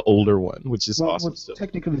just have the older one, which is awesome. Well,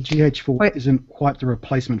 technically, the GH4 isn't quite the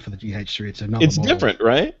replacement for the GH3. It's another model. Different,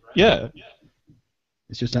 right? Yeah.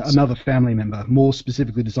 It's just another family member, more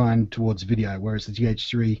specifically designed towards video, whereas the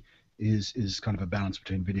GH3 is kind of a balance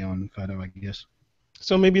between video and photo, I guess.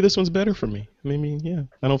 So maybe this one's better for me. Maybe, yeah.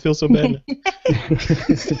 I don't feel so bad.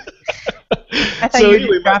 I thought you were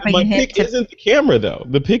just dropping my a hint. pick isn't the camera, though.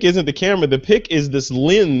 The pick isn't the camera. The pick is this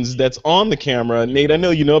lens that's on the camera. Nate, I know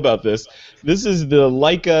you know about this. This is the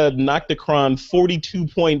Leica Nocticron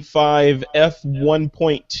 42.5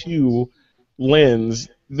 f1.2 lens.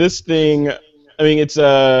 This thing, I mean, it's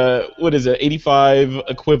what is it, 85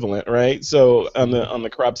 equivalent, right? So on the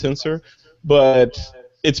crop sensor, but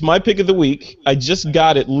it's my pick of the week. I just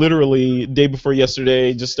got it literally day before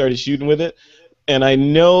yesterday. Just started shooting with it. And I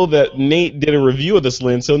know that Nate did a review of this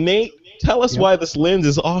lens. So, Nate, tell us why this lens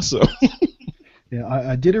is awesome. Yeah,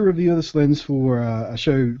 I did a review of this lens for a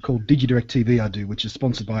show called DigiDirect TV I do, which is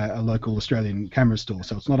sponsored by a local Australian camera store.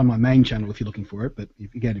 So it's not on my main channel if you're looking for it, but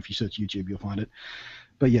if you search YouTube, you'll find it.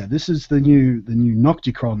 But yeah, this is the new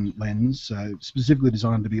Nocticron lens, specifically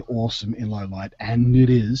designed to be awesome in low light, and it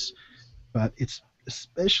is. But it's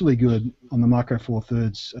especially good on the Micro Four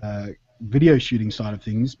Thirds video shooting side of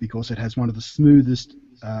things because it has one of the smoothest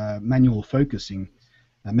manual focusing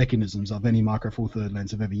mechanisms of any Micro Four Thirds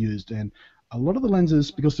lens I've ever used. And a lot of the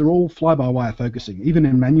lenses, because they're all fly-by-wire focusing, even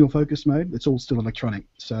in manual focus mode, it's all still electronic.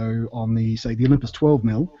 So on the Olympus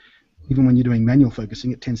 12mm, even when you're doing manual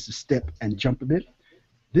focusing, it tends to step and jump a bit.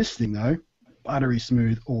 This thing, though, buttery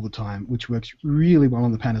smooth all the time, which works really well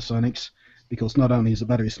on the Panasonics because not only is it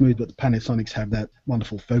buttery smooth, but the Panasonics have that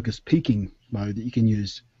wonderful focus peaking mode that you can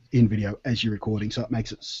use in video as you're recording, so it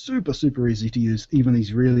makes it super, super easy to use even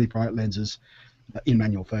these really bright lenses in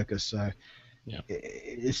manual focus. So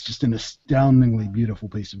it's just an astoundingly beautiful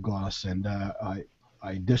piece of glass, and I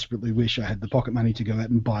desperately wish I had the pocket money to go out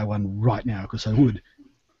and buy one right now because I would.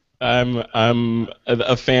 I'm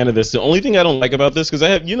a fan of this. The only thing I don't like about this, because I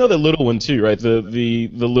have, the little one too, right? The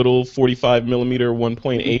little 45mm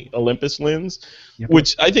 1.8 Olympus lens,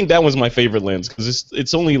 which I think that one's my favorite lens because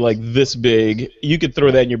it's only like this big. You could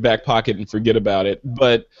throw that in your back pocket and forget about it.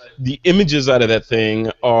 But the images out of that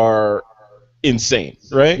thing are insane,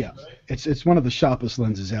 right? Yeah, it's one of the sharpest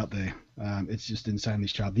lenses out there. It's just insanely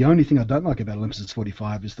sharp. The only thing I don't like about Olympus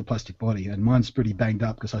 45 is the plastic body, and mine's pretty banged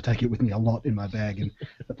up because I take it with me a lot in my bag, and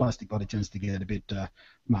the plastic body tends to get a bit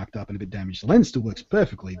marked up and a bit damaged. The lens still works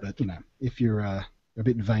perfectly, but if you're a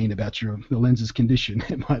bit vain about the lens's condition,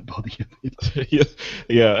 it might bother you a bit.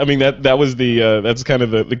 Yeah. I mean that was that's kind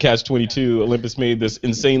of the catch-22. Olympus made this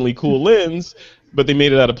insanely cool lens, but they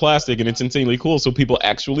made it out of plastic, and it's insanely cool, so people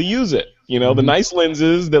actually use it. The nice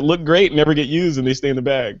lenses that look great never get used, and they stay in the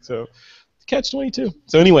bag. So, catch-22.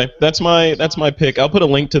 So anyway, that's my pick. I'll put a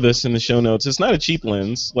link to this in the show notes. It's not a cheap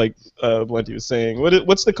lens, like Valenti was saying.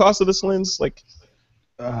 What's the cost of this lens? Like,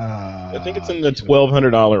 I think it's in the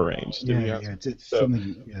 $1,200 range. It's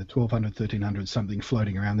something $1,200, $1,300, something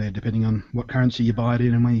floating around there, depending on what currency you buy it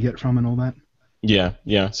in and where you get it from and all that.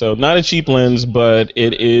 Yeah. So not a cheap lens, but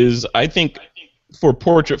it is, I think, for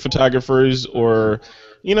portrait photographers or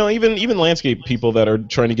even landscape people that are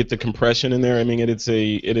trying to get the compression in there. I mean, it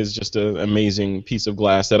is just an amazing piece of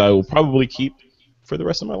glass that I will probably keep for the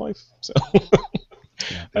rest of my life. So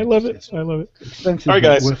I love it. Expensive, all right,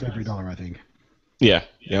 guys. Worth every dollar, I think. Yeah.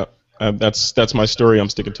 That's my story. I'm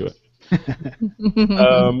sticking to it.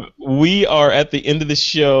 We are at the end of the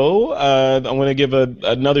show. I want to give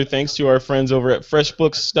another thanks to our friends over at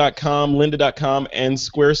freshbooks.com, lynda.com, and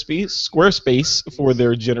Squarespace for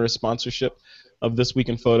their generous sponsorship of This Week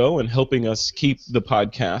in Photo and helping us keep the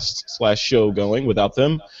podcast/show going. Without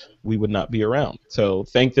them, we would not be around. So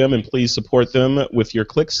thank them, and please support them with your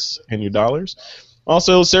clicks and your dollars.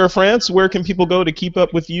 Also, Sara France, where can people go to keep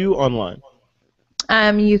up with you online?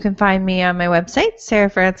 You can find me on my website,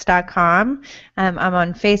 sarafrance.com. I'm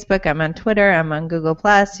on Facebook, I'm on Twitter, I'm on Google+.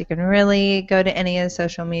 You can really go to any of the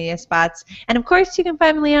social media spots. And, of course, you can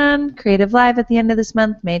find me on Creative Live at the end of this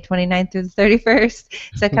month, May 29th through the 31st.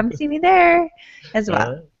 So come see me there as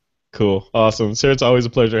well. Cool. Awesome. Sarah, it's always a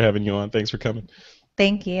pleasure having you on. Thanks for coming.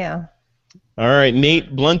 Thank you. All right,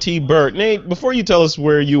 Nate Blunty Burr. Nate, before you tell us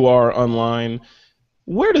where you are online,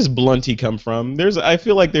 where does Blunty come from? I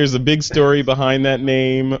feel like there's a big story behind that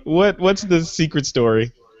name. What's the secret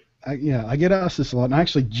story? Yeah, I get asked this a lot. And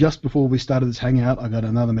actually, just before we started this hangout, I got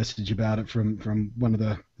another message about it from one of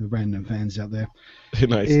the random fans out there.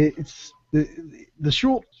 Nice. It's the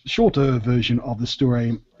shorter version of the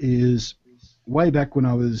story is way back when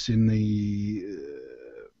I was in the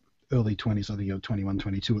early 20s. I think I was 21,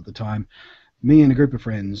 22 at the time. Me and a group of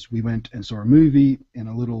friends, we went and saw a movie in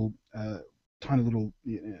a little, tiny little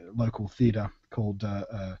local theater called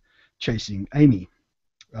Chasing Amy.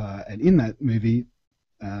 And in that movie,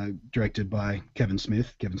 directed by Kevin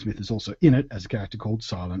Smith is also in it as a character called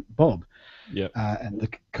Silent Bob. Yep. And the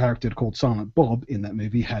character called Silent Bob in that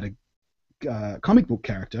movie had a comic book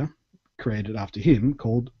character created after him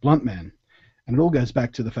called Blunt Man. And it all goes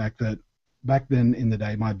back to the fact that back then in the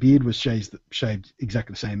day, my beard was shaved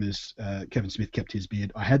exactly the same as Kevin Smith kept his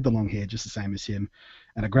beard. I had the long hair just the same as him.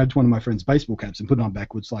 And I grabbed one of my friend's baseball caps and put it on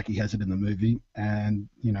backwards like he has it in the movie. And,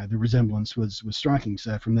 the resemblance was striking.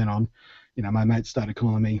 So from then on, my mates started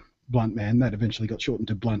calling me Blunt Man. That eventually got shortened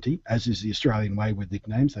to Blunty, as is the Australian way with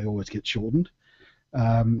nicknames. They always get shortened.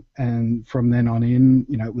 And from then on in,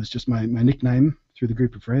 it was just my nickname through the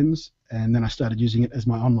group of friends. And then I started using it as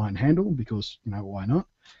my online handle because, why not?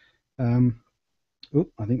 I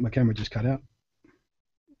think my camera just cut out.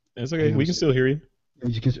 It's okay. We can still hear you.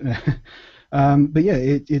 As you can, but yeah,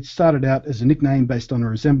 it started out as a nickname based on a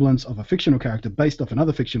resemblance of a fictional character based off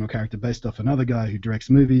another fictional character based off another guy who directs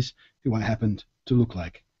movies who I happened to look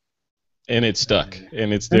like. And it's stuck.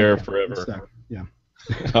 And it's there forever. It's stuck. Yeah.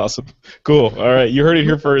 Awesome. Cool. All right. You heard it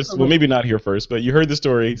here first. Well, maybe not here first, but you heard the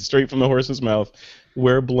story straight from the horse's mouth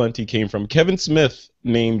where Blunty came from. Kevin Smith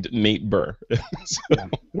named Nate Burr. Yeah.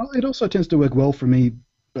 Well, it also tends to work well for me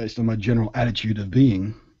based on my general attitude of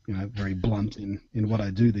being, very blunt in what I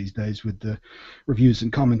do these days with the reviews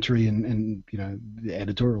and commentary and the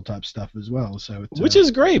editorial type stuff as well. So which is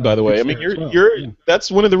great, by the way. I mean, that's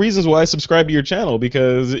one of the reasons why I subscribe to your channel,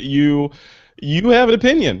 because you have an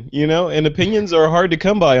opinion, and opinions are hard to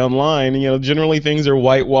come by online. Generally things are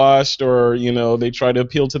whitewashed or, they try to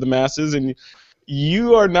appeal to the masses, and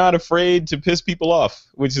you are not afraid to piss people off,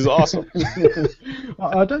 which is awesome.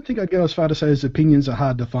 Well, I don't think I'd go as far to say his opinions are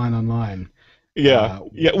hard to find online. Yeah.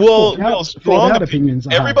 Well, strong opinions.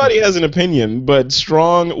 Everybody has an opinion, but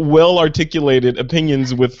strong, well-articulated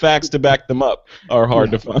opinions with facts to back them up are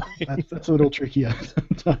hard to find. That's a little trickier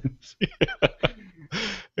sometimes.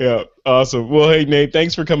 Yeah, awesome. Well, hey, Nate,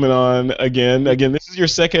 thanks for coming on again. This is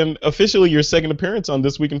officially your second appearance on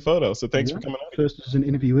This Week in Photo, so thanks for coming on. First as an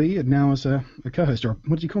interviewee, and now as a co-host, or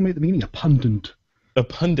what did you call me at the beginning? A pundit. A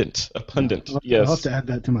pundit, yes. I'll have to add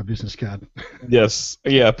that to my business card. Yes,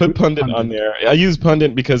 yeah, put pundit on there. I use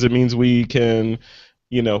pundit because it means we can,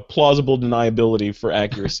 plausible deniability for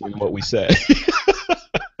accuracy in what we say.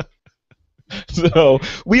 So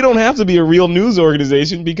we don't have to be a real news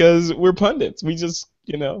organization because we're pundits. We just,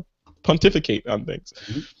 pontificate on things.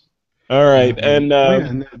 Mm-hmm. All right,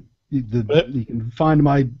 you can find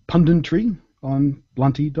my punditry on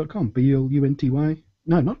blunty.com. B-L-U-N-T-Y.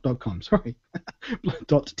 No, not .com. Sorry,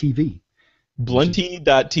 .tv.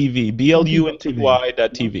 Blunty.tv.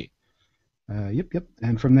 B-L-U-N-T-Y.tv. Yep.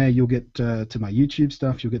 And from there, you'll get to my YouTube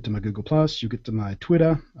stuff. You'll get to my Google+. You'll get to my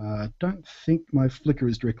Twitter. I don't think my Flickr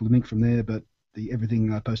is directly linked from there, but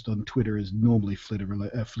everything I post on Twitter is normally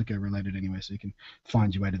Flickr related anyway, so you can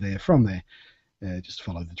find your way to there from there. Just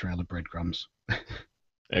follow the trail of breadcrumbs.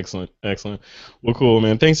 Excellent. Well, cool,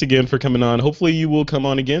 man. Thanks again for coming on. Hopefully you will come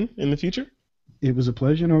on again in the future. It was a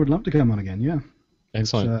pleasure, and I would love to come on again, yeah.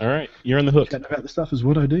 Excellent. All right. You're on the hook. Chatting about the stuff is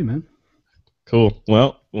what I do, man. Cool.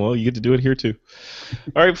 Well, you get to do it here too.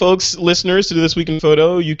 All right, folks, listeners to This Week in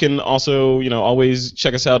Photo, you can also, always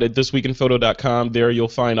check us out at thisweekinphoto.com. There you'll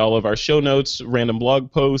find all of our show notes, random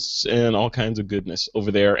blog posts, and all kinds of goodness over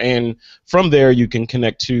there. And from there, you can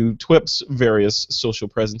connect to TWiP's various social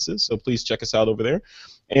presences. So please check us out over there.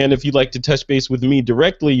 And if you'd like to touch base with me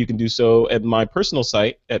directly, you can do so at my personal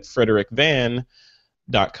site at frederickvan.com.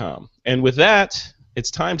 And with that, it's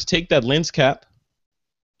time to take that lens cap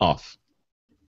off.